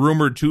heavily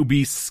rumored to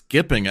be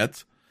skipping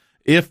it.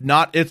 If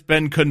not, it's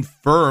been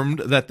confirmed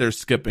that they're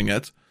skipping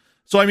it.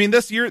 So, I mean,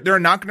 this year, they're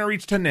not going to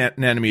reach 10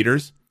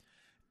 nanometers.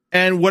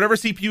 And whatever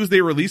CPUs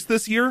they release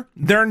this year,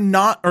 they're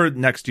not, or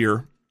next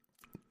year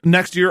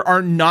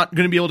are not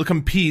going to be able to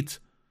compete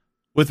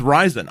with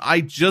Ryzen.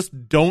 I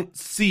just don't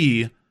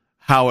see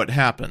how it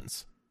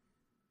happens.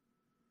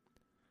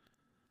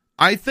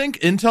 I think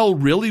Intel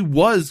really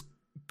was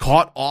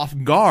caught off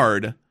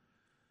guard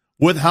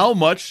with how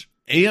much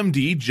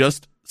AMD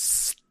just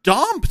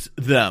stomped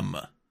them.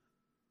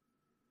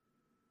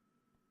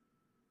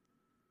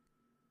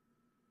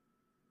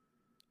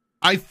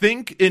 I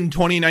think in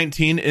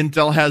 2019,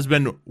 Intel has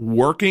been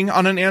working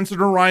on an answer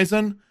to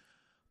Ryzen.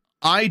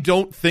 I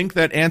don't think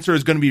that answer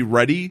is going to be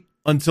ready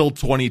until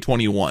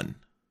 2021.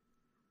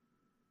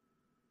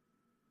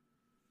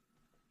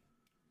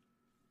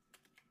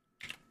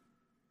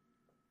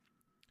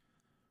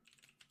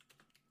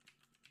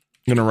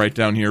 I'm going to write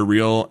down here,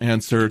 real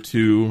answer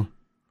to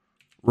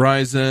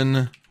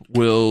Ryzen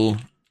will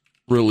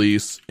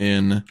release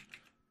in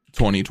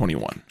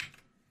 2021.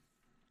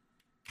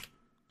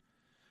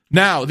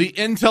 Now, the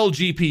Intel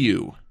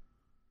GPU.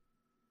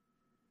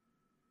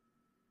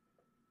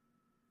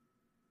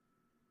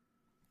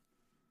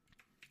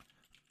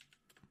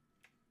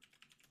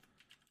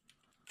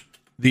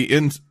 The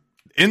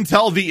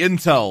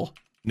Intel.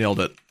 Nailed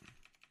it.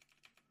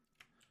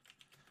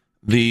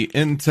 The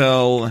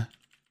Intel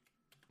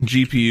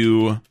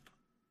GPU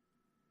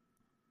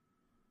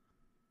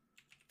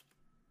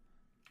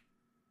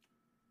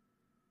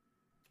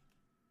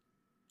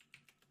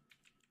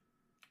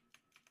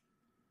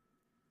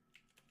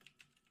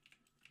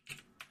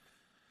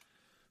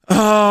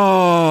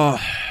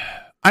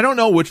I don't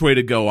know which way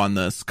to go on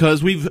this,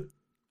 because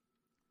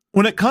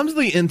when it comes to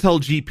the Intel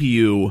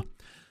GPU,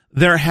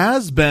 there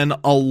has been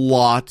a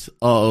lot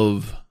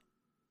of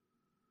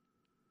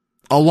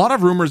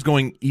rumors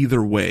going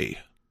either way.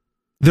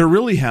 There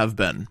really have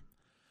been.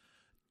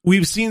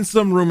 We've seen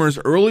some rumors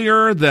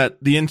earlier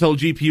that the Intel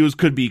GPUs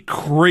could be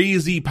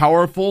crazy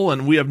powerful,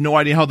 and we have no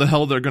idea how the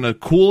hell they're going to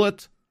cool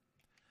it.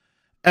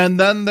 And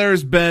then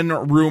there's been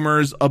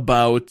rumors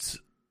about,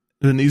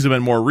 and these have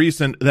been more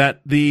recent,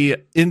 that the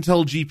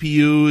Intel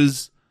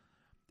GPUs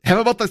have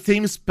about the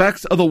same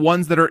specs of the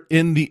ones that are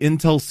in the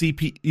Intel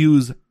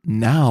CPUs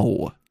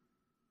now.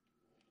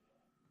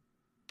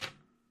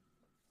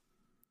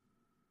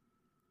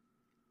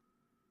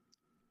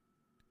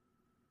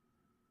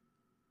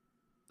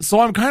 So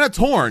I'm kind of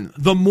torn.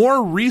 The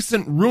more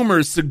recent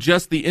rumors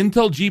suggest the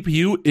Intel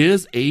GPU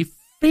is a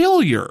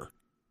failure.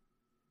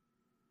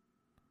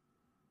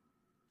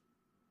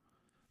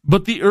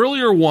 But the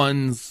earlier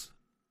ones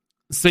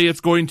say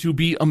it's going to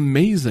be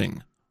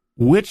amazing.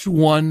 Which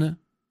one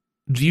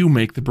do you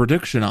make the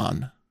prediction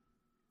on?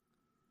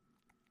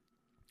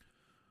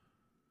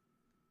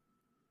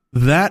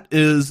 That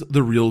is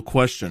the real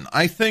question.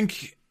 I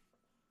think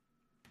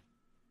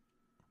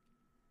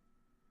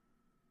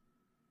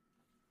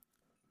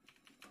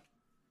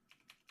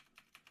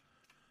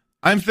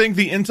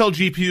the Intel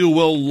GPU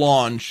will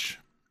launch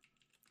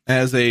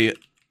as a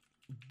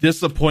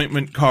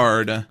disappointment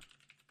card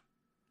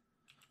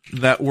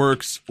that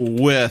works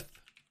with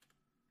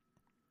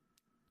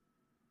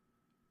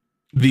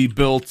the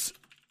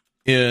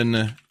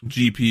built-in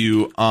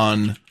GPU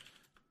on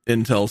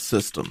Intel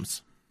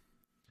systems.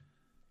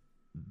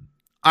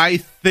 I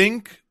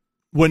think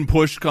when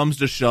push comes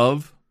to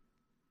shove,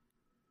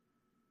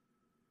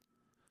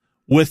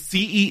 with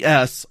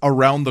CES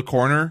around the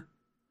corner,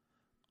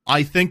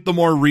 I think the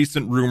more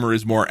recent rumor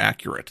is more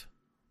accurate.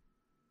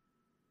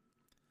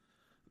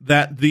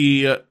 That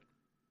the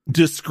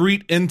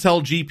discrete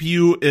Intel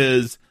GPU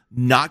is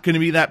not going to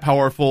be that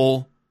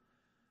powerful,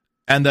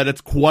 and that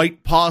it's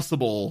quite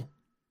possible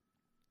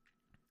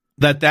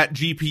that that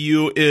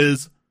GPU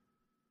is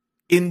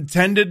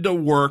intended to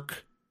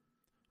work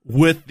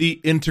with the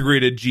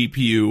integrated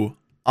GPU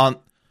on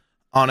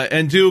it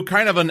and do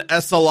kind of an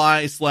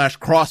SLI /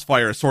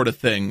 Crossfire sort of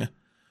thing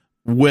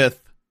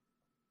with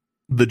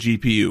the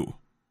GPU.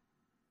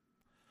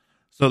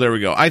 So there we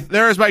go.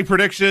 There's my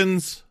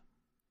predictions.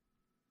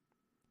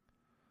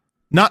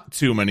 Not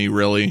too many,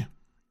 really.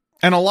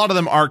 And a lot of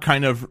them are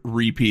kind of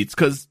repeats,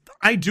 because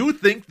I do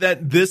think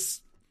that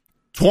this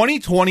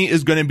 2020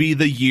 is going to be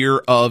the year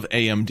of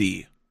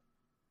AMD.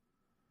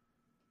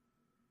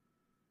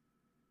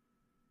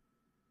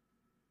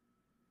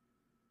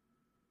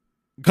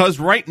 Because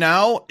right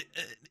now,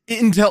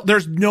 Intel,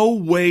 there's no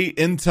way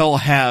Intel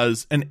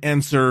has an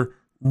answer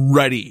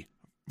ready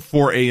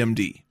for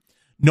AMD,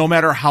 no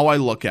matter how I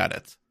look at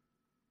it.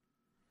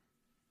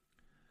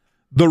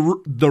 The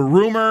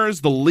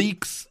rumors, the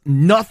leaks,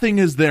 nothing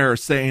is there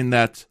saying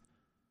that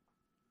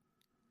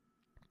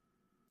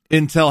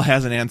Intel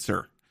has an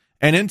answer.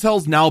 And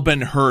Intel's now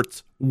been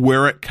hurt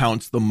where it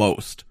counts the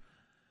most.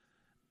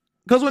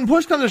 Because when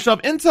push comes to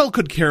shove, Intel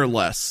could care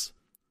less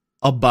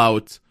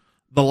about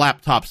the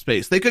laptop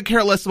space. They could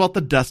care less about the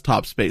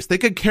desktop space. They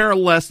could care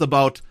less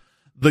about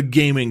the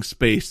gaming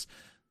space.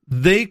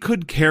 They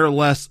could care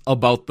less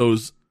about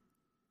those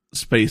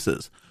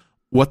spaces.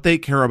 What they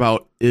care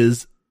about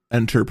is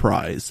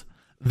enterprise.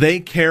 They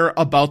care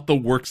about the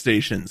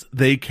workstations.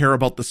 They care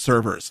about the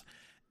servers.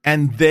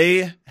 And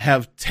they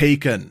have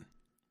taken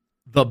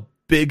the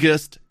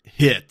biggest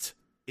hit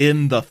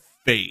in the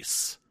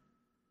face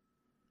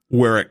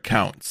where it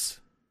counts.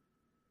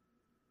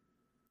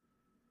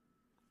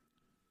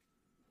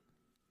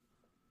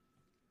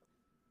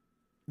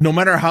 No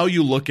matter how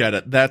you look at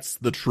it, that's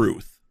the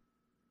truth.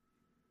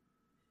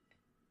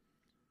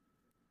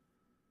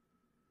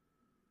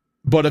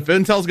 But if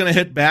Intel's going to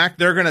hit back,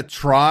 they're going to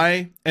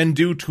try and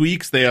do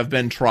tweaks. They have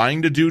been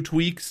trying to do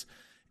tweaks.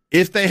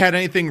 If they had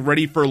anything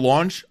ready for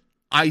launch,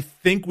 I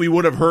think we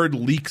would have heard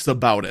leaks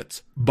about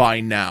it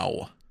by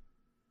now.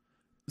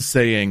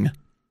 Saying,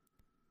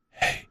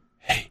 hey,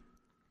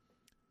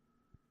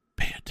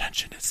 pay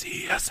attention to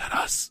CES at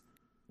us.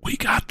 We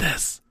got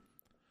this.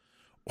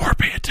 Or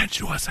pay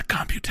attention to us at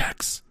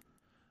Computex.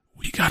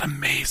 We got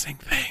amazing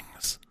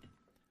things.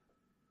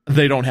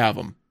 They don't have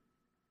them.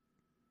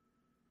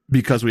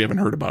 Because we haven't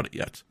heard about it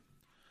yet.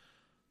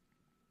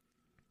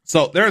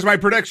 So there's my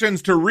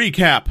predictions to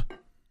recap.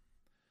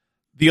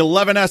 The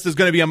 11S is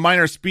going to be a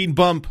minor speed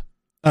bump,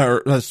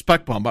 or a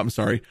spec bump, I'm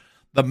sorry.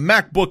 The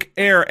MacBook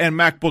Air and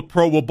MacBook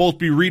Pro will both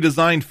be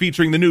redesigned,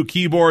 featuring the new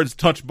keyboards.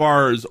 Touch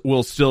bars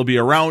will still be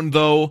around,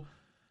 though.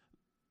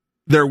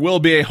 There will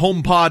be a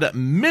HomePod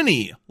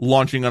Mini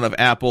launching out of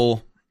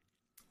Apple.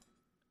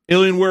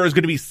 Alienware is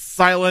going to be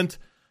silent.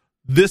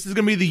 This is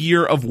going to be the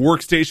year of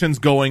workstations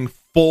going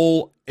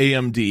full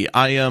AMD.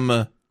 I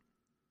am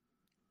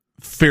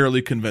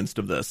fairly convinced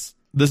of this.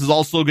 This is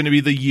also going to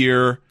be the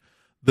year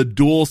the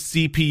dual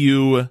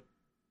CPU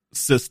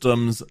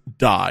systems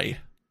die.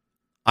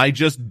 I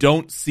just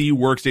don't see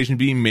workstation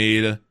being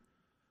made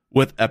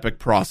with EPYC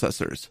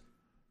processors.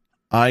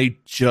 I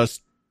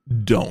just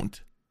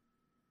don't.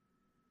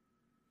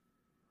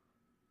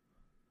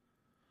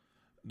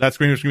 That's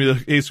going to be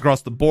the case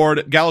across the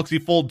board. Galaxy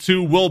Fold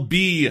 2 will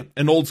be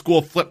an old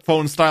school flip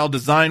phone style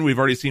design. We've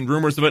already seen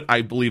rumors of it.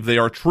 I believe they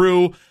are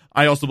true.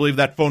 I also believe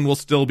that phone will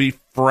still be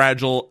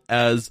fragile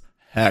as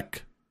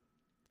heck.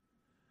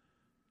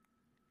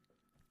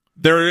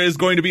 There is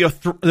going to be a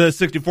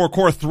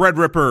 64-core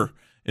Threadripper.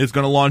 It's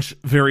going to launch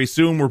very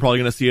soon. We're probably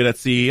going to see it at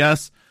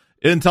CES.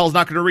 Intel's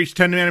not going to reach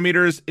 10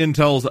 nanometers.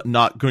 Intel's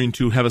not going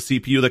to have a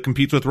CPU that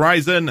competes with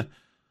Ryzen.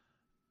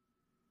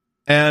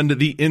 And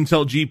the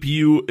Intel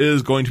GPU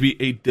is going to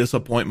be a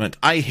disappointment.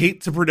 I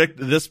hate to predict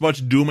this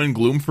much doom and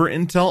gloom for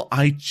Intel.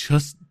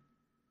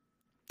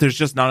 There's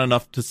just not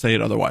enough to say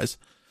it otherwise.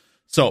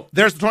 So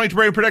there's the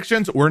 2020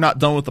 predictions. We're not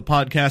done with the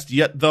podcast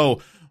yet,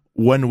 though.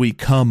 When we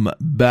come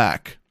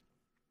back,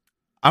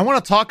 I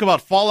want to talk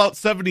about Fallout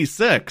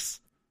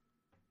 76.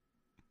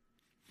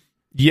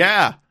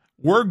 Yeah,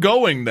 we're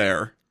going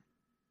there.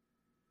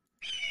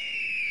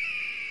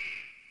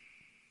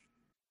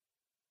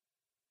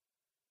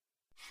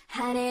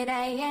 How did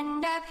I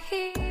end up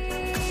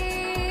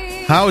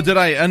here? How did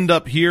I end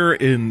up here,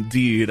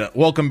 indeed?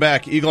 Welcome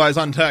back, Eagle Eyes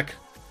on Tech.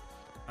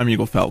 I'm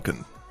Eagle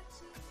Falcon.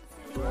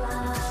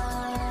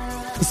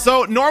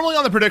 So, normally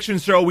on the prediction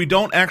show, we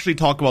don't actually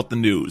talk about the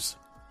news.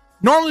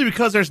 Normally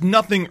because there's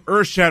nothing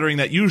earth-shattering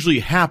that usually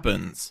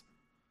happens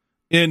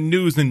in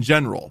news in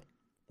general.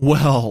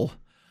 Well,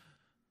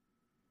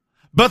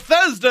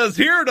 Bethesda's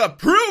here to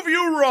prove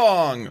you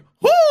wrong.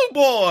 Oh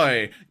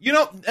boy. You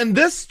know, and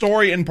this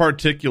story in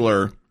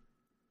particular,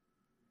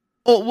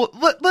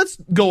 let's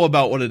go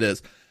about what it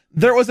is.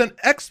 There was an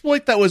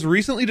exploit that was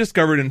recently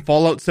discovered in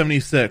Fallout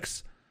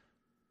 76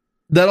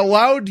 that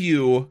allowed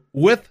you,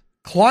 with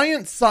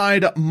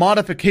client-side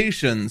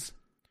modifications,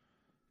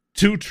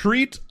 to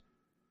treat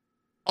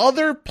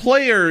other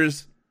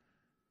players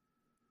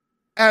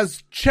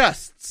as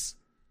chests,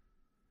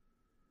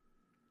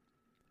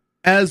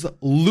 as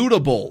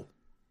lootable.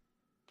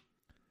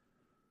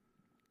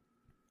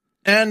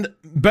 And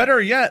better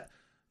yet,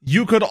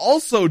 you could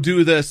also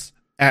do this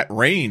at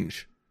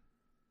range.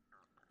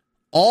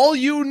 All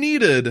you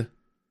needed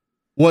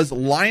was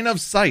line of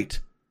sight,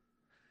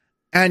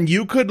 and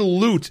you could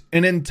loot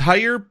an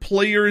entire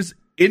player's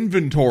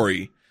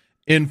inventory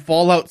in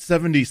Fallout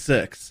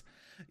 76.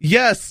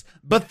 Yes,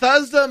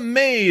 Bethesda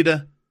made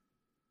an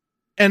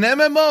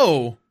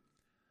MMO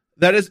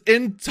that is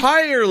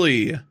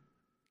entirely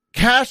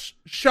cash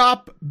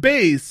shop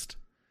based,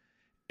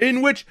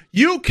 in which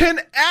you can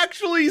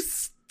actually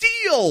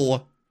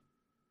steal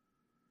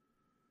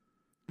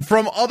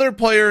from other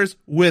players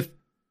with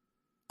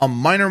a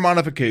minor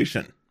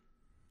modification.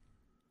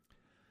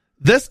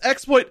 This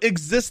exploit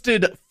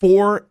existed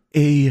for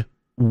a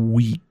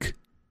week.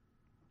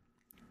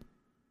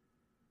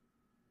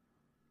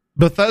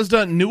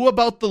 Bethesda knew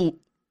about the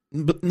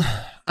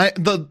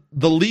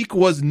leak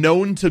was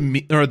known to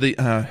me, or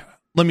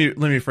let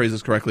me phrase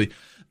this correctly.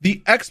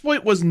 The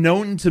exploit was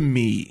known to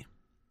me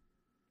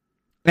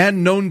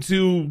and known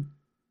to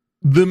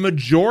the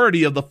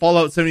majority of the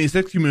Fallout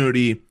 76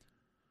 community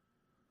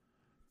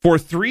for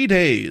 3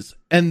 days,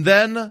 and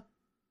then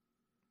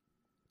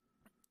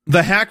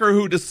the hacker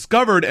who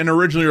discovered and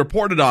originally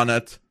reported on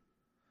it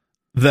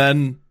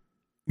then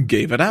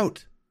gave it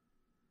out.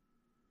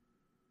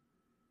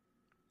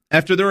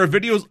 After there were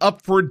videos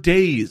up for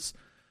days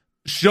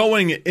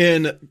showing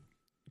in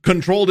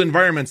controlled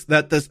environments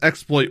that this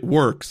exploit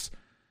works,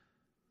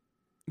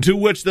 to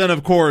which then,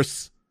 of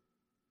course,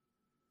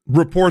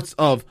 reports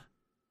of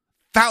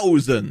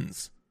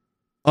thousands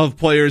of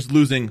players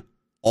losing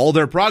all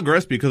their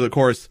progress, because, of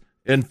course,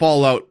 in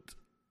Fallout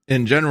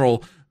in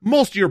general,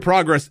 most of your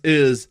progress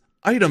is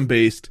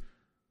item-based,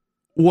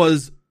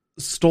 was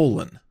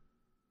stolen.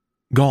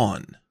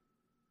 Gone.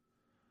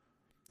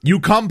 You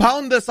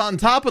compound this on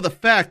top of the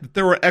fact that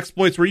there were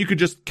exploits where you could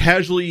just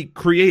casually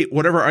create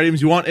whatever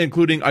items you want,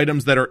 including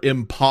items that are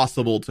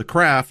impossible to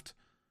craft.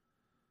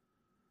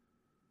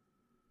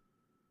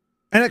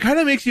 And it kind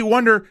of makes you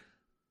wonder,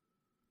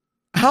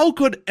 how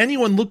could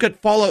anyone look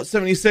at Fallout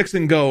 76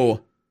 and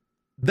go,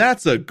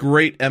 that's a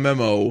great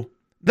MMO.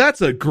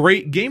 That's a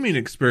great gaming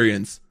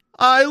experience.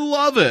 I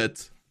love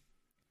it.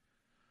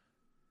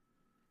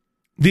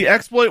 The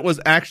exploit was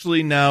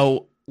actually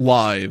now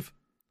live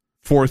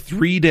for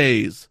 3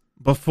 days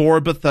before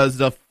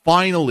Bethesda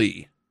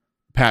finally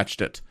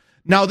patched it.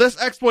 Now,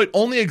 this exploit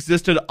only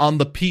existed on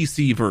the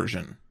PC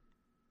version.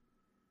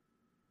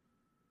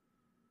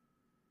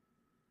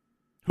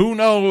 Who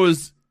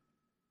knows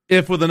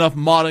if with enough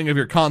modding of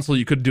your console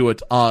you could do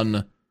it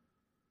on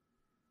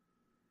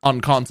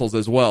consoles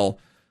as well.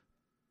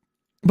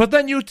 But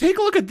then you take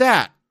a look at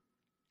that.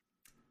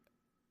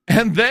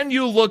 And then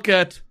you look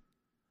at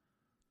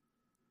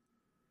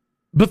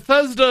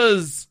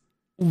Bethesda's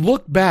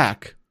look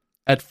back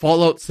at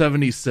Fallout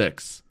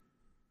 76.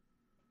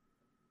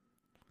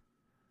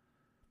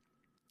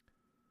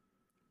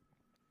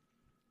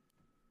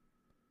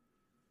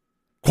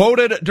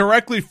 Quoted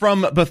directly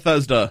from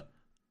Bethesda,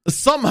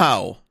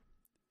 somehow,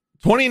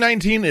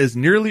 2019 is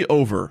nearly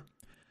over.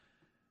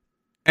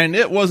 And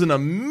it was an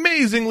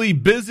amazingly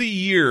busy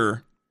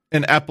year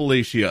in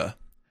Appalachia.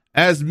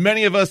 As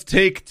many of us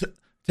take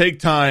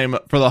time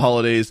for the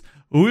holidays,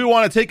 we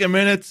want to take a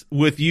minute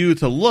with you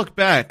to look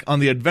back on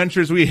the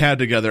adventures we had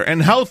together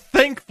and how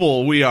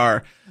thankful we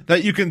are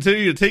that you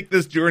continue to take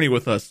this journey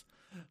with us.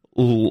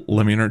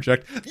 Let me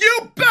interject.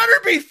 You better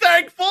be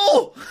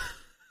thankful!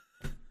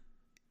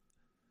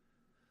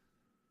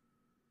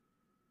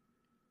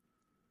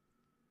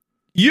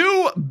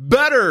 You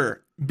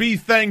better be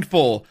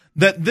thankful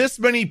that this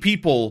many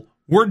people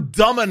were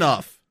dumb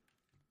enough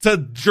to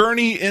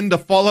journey into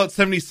Fallout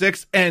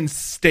 76 and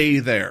stay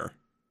there.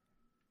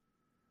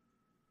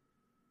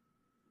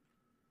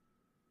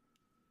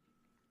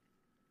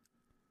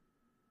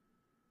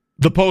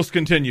 The post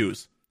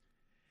continues.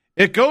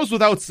 It goes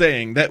without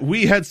saying that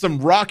we had some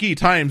rocky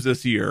times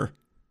this year.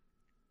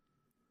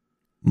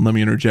 Let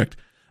me interject.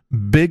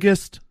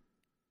 Biggest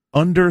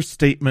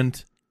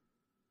understatement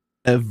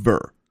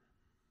ever.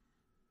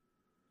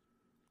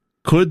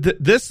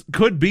 This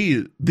could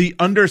be the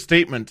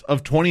understatement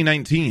of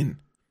 2019.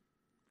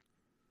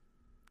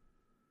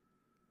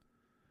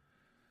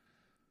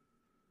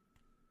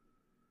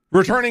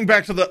 Returning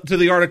back to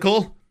the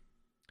article,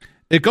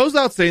 it goes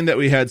out saying that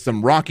we had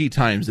some rocky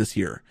times this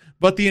year.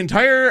 but the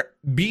entire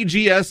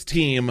BGS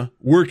team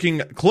working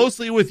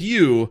closely with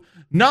you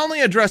not only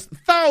addressed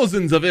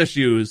thousands of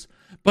issues,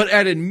 but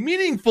added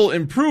meaningful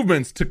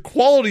improvements to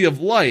quality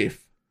of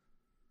life.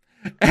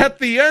 At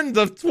the end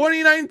of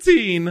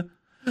 2019,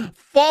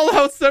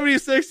 Fallout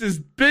 76 is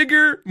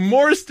bigger,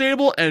 more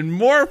stable, and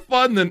more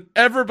fun than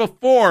ever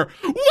before.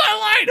 Well,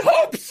 I'd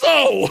hope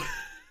so!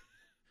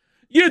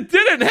 You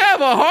didn't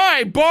have a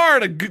high bar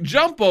to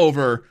jump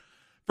over.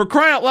 For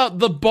crying out loud,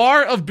 the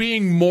bar of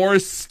being more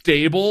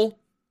stable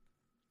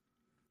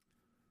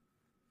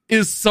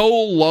is so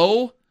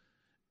low,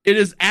 it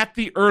is at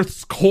the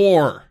Earth's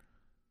core.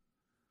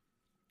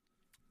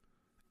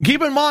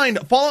 Keep in mind,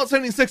 Fallout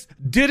 76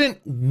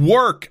 didn't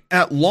work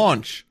at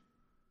launch.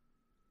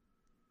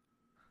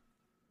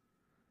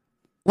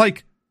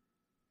 Like,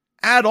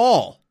 at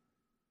all.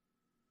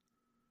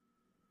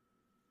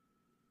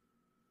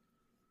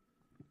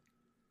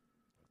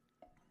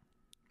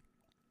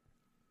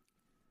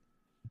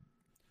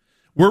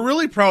 We're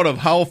really proud of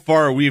how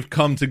far we've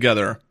come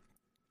together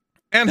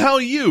and how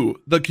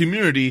you, the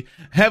community,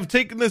 have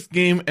taken this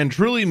game and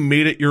truly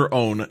made it your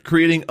own,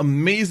 creating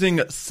amazing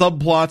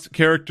subplots,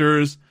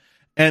 characters,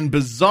 and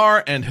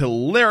bizarre and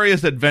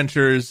hilarious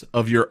adventures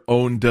of your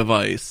own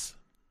device.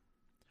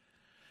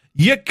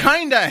 You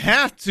kinda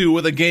have to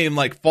with a game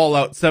like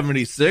Fallout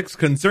 76,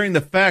 considering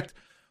the fact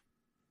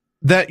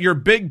that your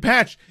big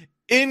patch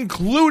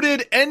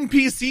included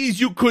NPCs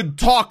you could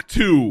talk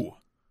to.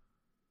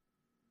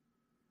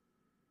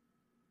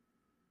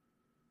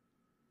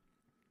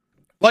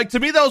 Like,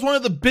 to me, that was one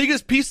of the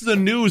biggest pieces of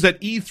news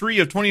at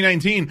E3 of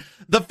 2019.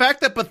 The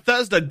fact that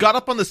Bethesda got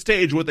up on the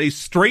stage with a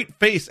straight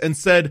face and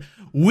said,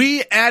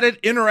 we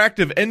added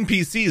interactive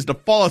NPCs to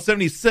Fallout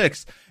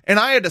 76, and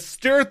I had to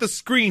stare at the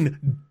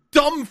screen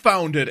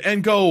dumbfounded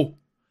and go,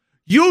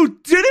 you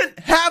didn't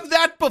have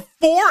that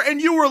before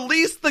and you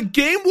released the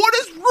game? What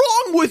is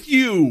wrong with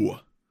you?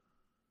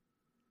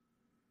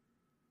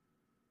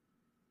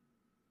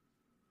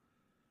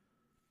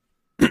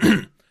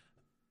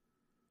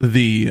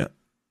 The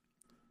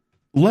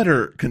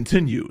letter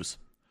continues.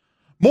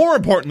 More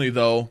importantly,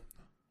 though,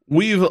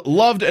 we've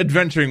loved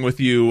adventuring with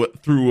you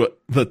through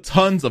the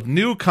tons of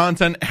new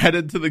content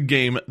added to the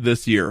game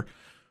this year.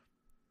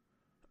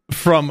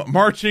 From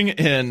marching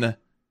in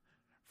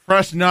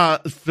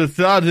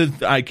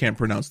I can't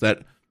pronounce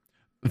that,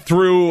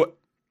 through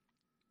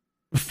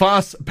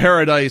Foss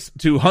Paradise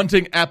to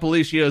hunting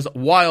Appalachia's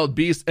wild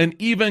beasts and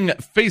even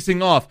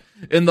facing off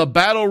in the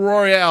Battle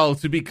Royale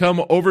to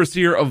become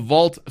Overseer of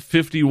Vault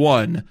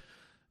 51.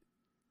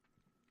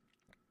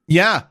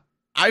 Yeah,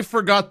 I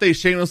forgot they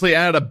shamelessly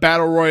added a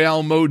Battle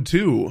Royale mode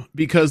too,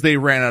 because they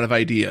ran out of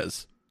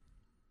ideas.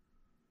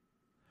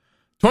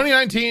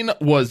 2019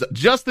 was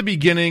just the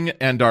beginning,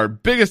 and our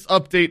biggest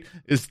update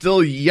is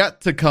still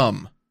yet to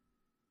come.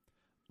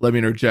 Let me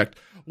interject.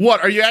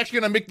 What, are you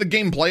actually going to make the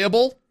game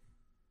playable?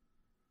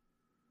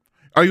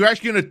 Are you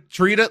actually going to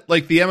treat it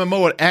like the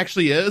MMO it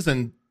actually is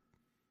and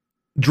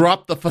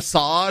drop the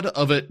facade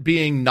of it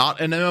being not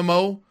an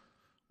MMO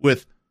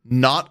with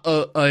not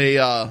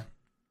a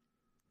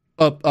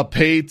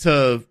pay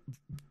to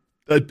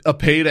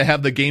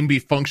have the game be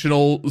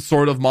functional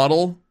sort of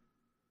model?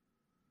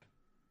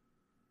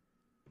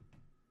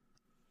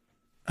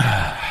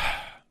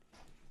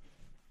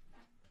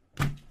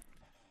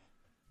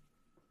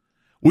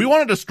 We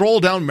wanted to stroll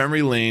down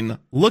memory lane,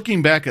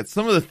 looking back at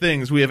some of the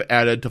things we have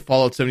added to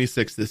Fallout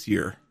 76 this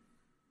year.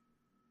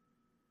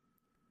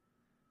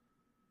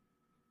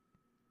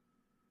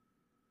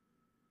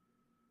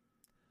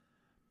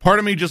 Part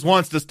of me just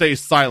wants to stay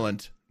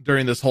silent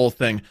during this whole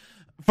thing.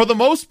 For the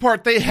most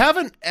part, they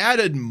haven't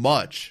added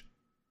much.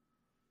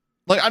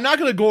 Like, I'm not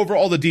going to go over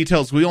all the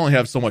details. We only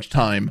have so much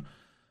time.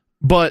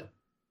 But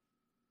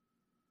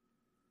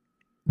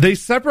they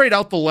separate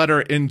out the letter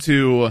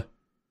into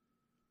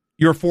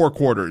your 4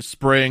 quarters: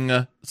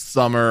 spring,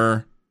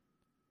 summer,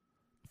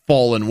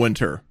 fall, and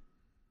winter.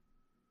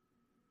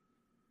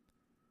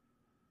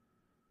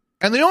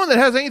 And the only one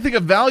that has anything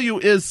of value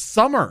is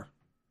summer.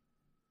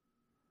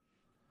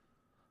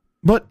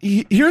 But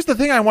here's the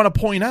thing I want to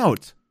point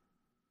out.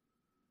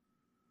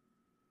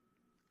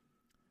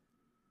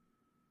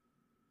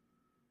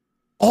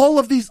 All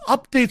of these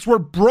updates were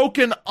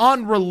broken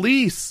on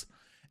release.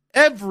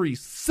 Every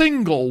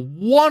single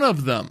one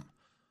of them.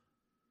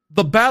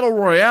 The Battle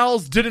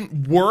Royales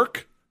didn't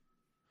work.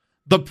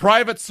 The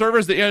private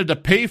servers that you had to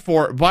pay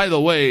for, by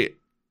the way,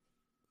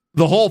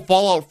 the whole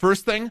Fallout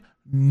First thing,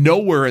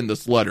 nowhere in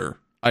this letter,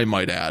 I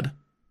might add.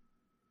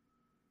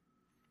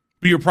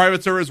 But your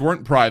private servers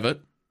weren't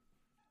private.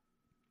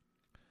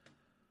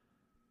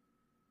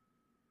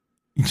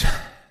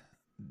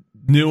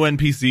 New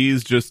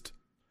NPCs just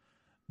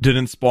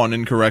didn't spawn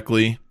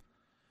incorrectly.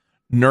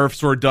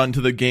 Nerfs were done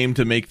to the game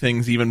to make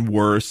things even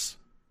worse.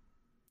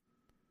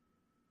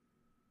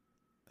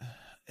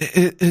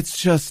 It's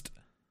just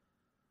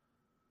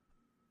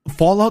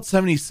Fallout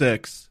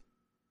 76,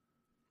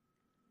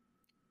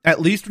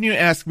 at least when you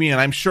ask me, and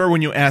I'm sure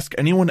when you ask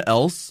anyone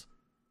else,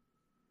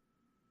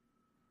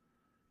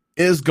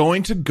 is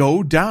going to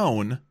go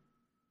down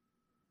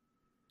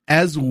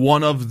as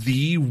one of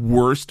the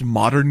worst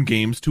modern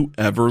games to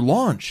ever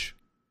launch.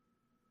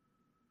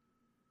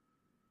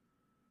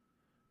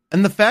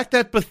 And the fact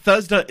that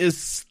Bethesda is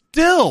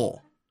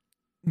still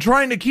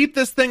trying to keep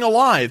this thing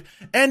alive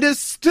and is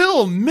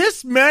still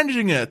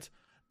mismanaging it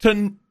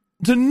to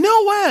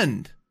no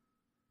end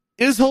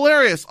is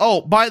hilarious.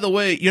 Oh, by the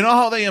way, you know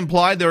how they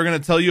implied they were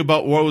going to tell you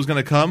about what was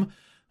going to come?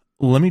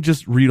 Let me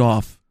just read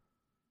off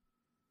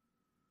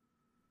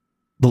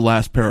the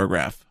last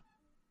paragraph.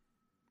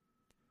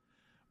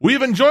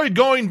 We've enjoyed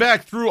going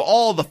back through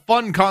all the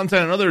fun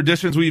content and other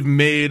additions we've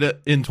made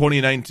in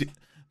 2019.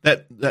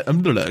 The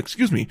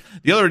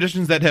other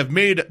additions that have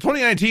made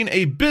 2019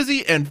 a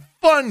busy and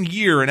fun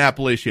year in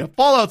Appalachia.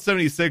 Fallout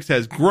 76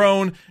 has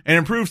grown and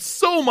improved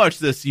so much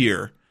this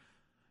year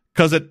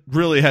because it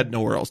really had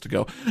nowhere else to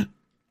go.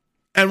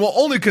 And will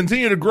only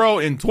continue to grow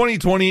in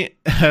 2020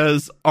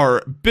 as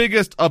our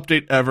biggest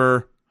update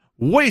ever,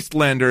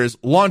 Wastelanders,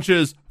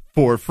 launches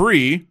for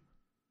free.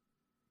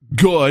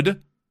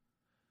 Good.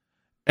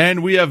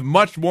 And we have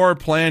much more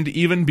planned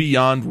even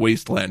beyond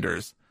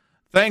Wastelanders.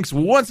 Thanks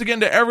once again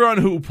to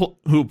everyone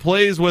who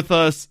plays with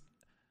us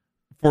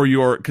for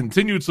your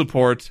continued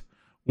support.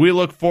 We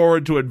look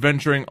forward to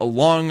adventuring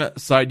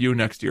alongside you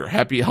next year.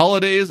 Happy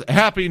holidays,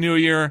 happy new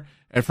year,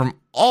 and from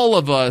all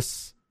of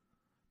us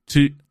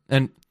from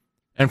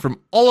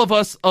all of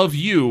us of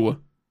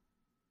you.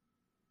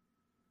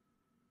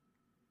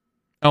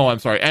 Oh, I'm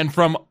sorry. And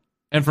from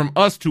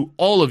us to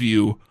all of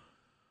you,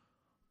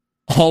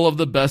 all of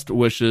the best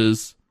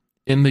wishes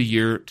in the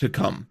year to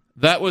come.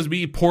 That was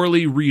me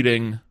poorly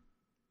reading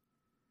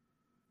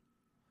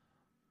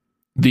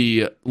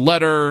the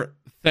letter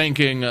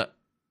thanking the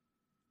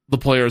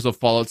players of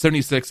Fallout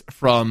 76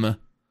 from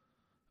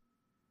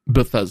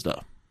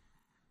Bethesda.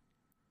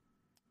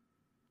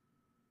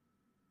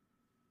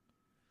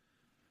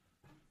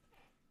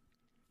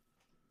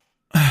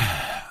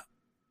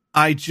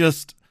 I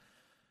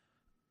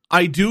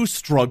do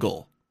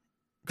struggle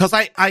because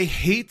I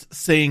hate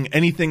saying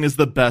anything is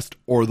the best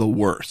or the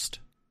worst.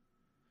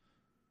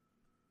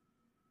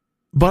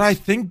 But I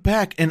think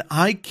back and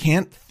I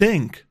can't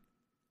think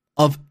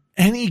of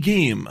any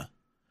game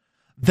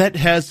that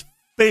has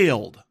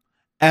failed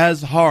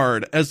as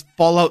hard as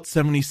Fallout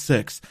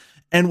 76.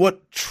 And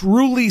what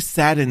truly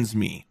saddens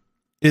me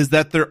is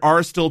that there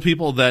are still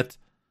people that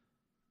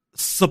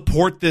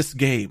support this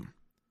game.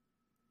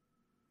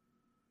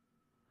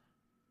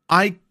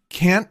 I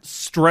can't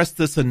stress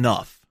this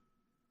enough.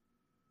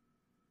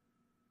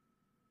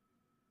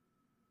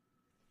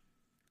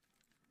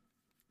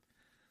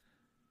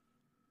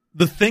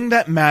 The thing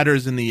that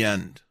matters in the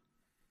end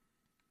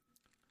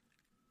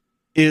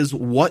is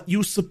what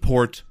you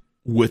support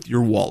with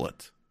your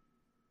wallet.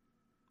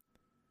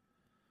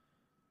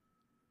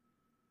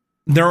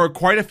 There are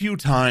quite a few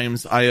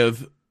times I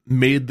have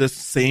made this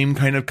same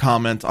kind of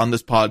comment on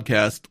this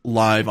podcast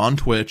live on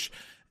Twitch,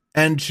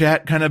 and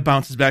chat kind of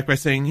bounces back by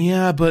saying,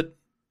 yeah, but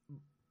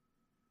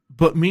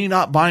me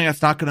not buying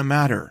it's not going to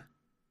matter.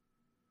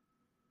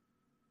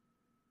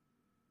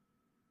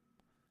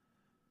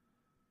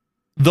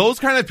 Those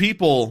kind of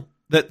people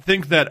that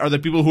think that are the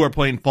people who are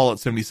playing Fallout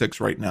 76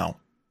 right now.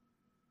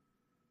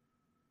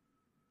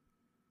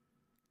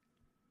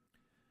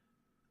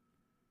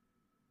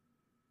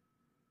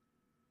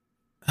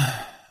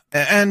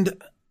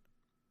 And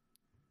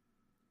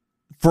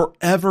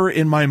forever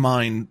in my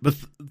mind,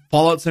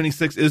 Fallout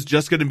 76 is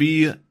just going to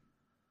be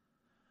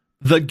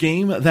the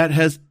game that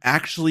has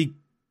actually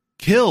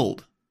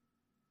killed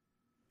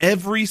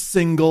every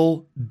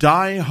single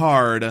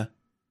die-hard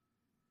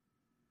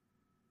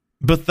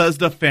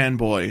Bethesda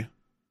fanboy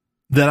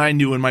that I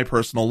knew in my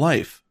personal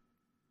life.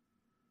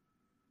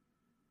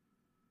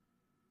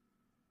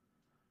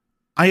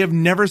 I have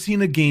never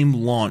seen a game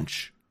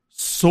launch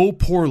so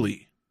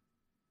poorly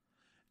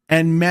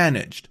and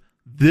managed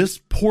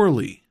this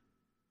poorly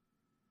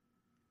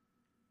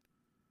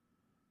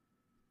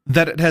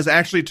that it has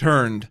actually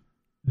turned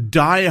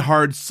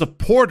die-hard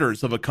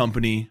supporters of a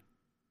company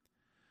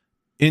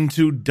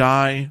into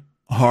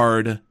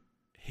die-hard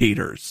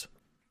haters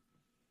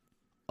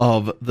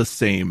of the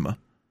same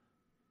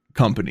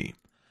company.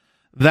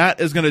 That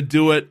is going to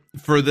do it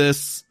for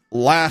this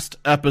last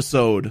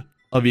episode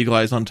of Eagle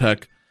Eyes on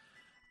Tech.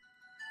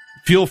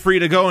 Feel free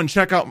to go and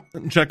check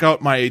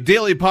out my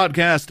daily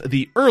podcast,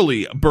 The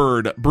Early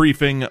Bird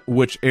Briefing,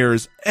 which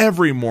airs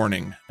every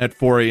morning at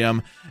 4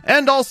 a.m.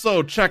 And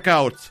also check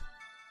out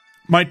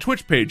my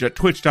Twitch page at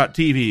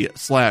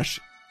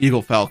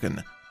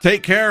twitch.tv/EagleFalcon.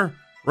 Take care,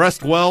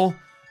 rest well,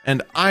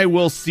 and I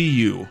will see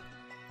you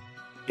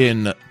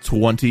in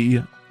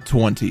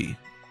 2020.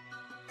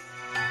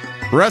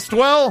 Rest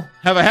well,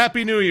 have a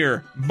happy new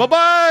year.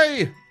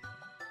 Bye-bye!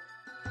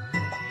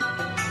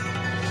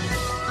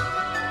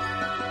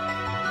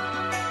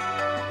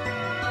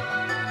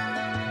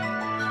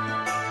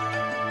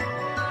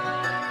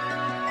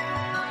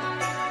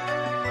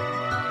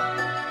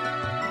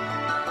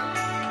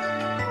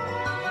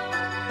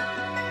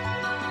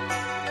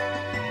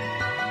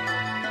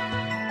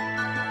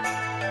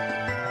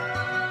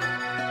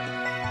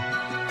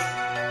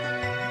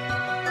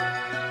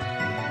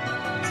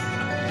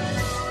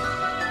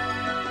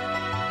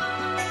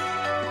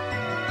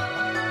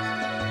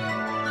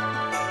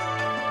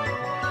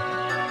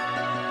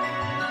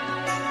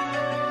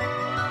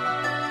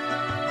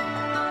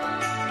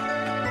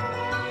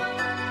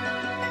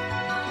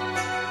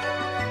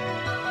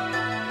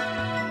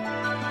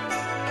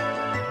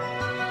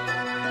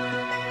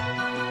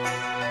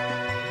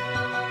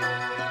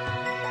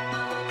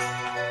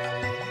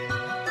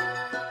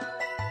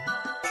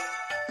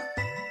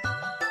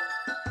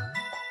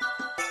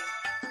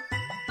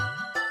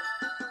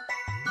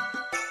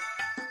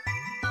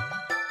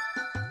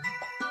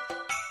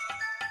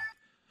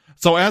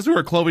 So as we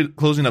were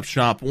closing up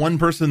shop, one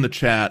person in the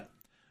chat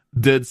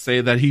did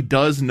say that he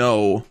does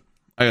know,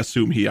 I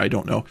assume I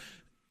don't know,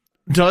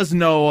 does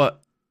know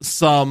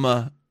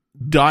some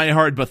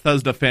diehard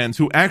Bethesda fans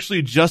who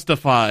actually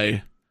justify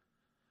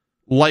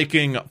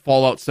liking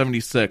Fallout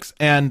 76.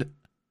 And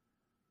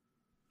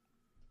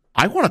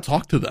I want to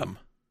talk to them.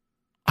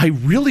 I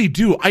really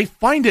do. I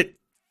find it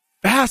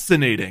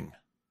fascinating.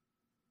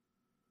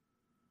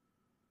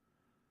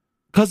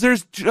 Because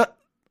there's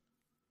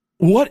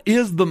what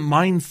is the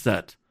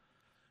mindset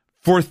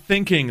for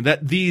thinking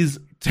that these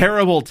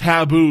terrible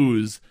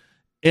taboos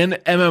in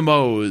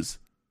MMOs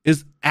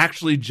is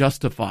actually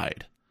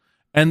justified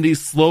and these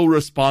slow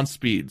response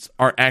speeds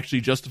are actually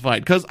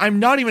justified? Because I'm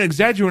not even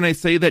exaggerating when I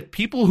say that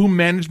people who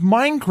manage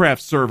Minecraft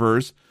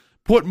servers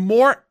put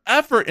more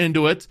effort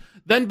into it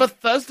than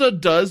Bethesda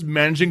does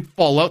managing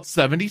Fallout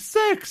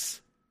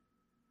 76.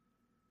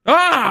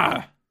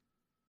 Ah!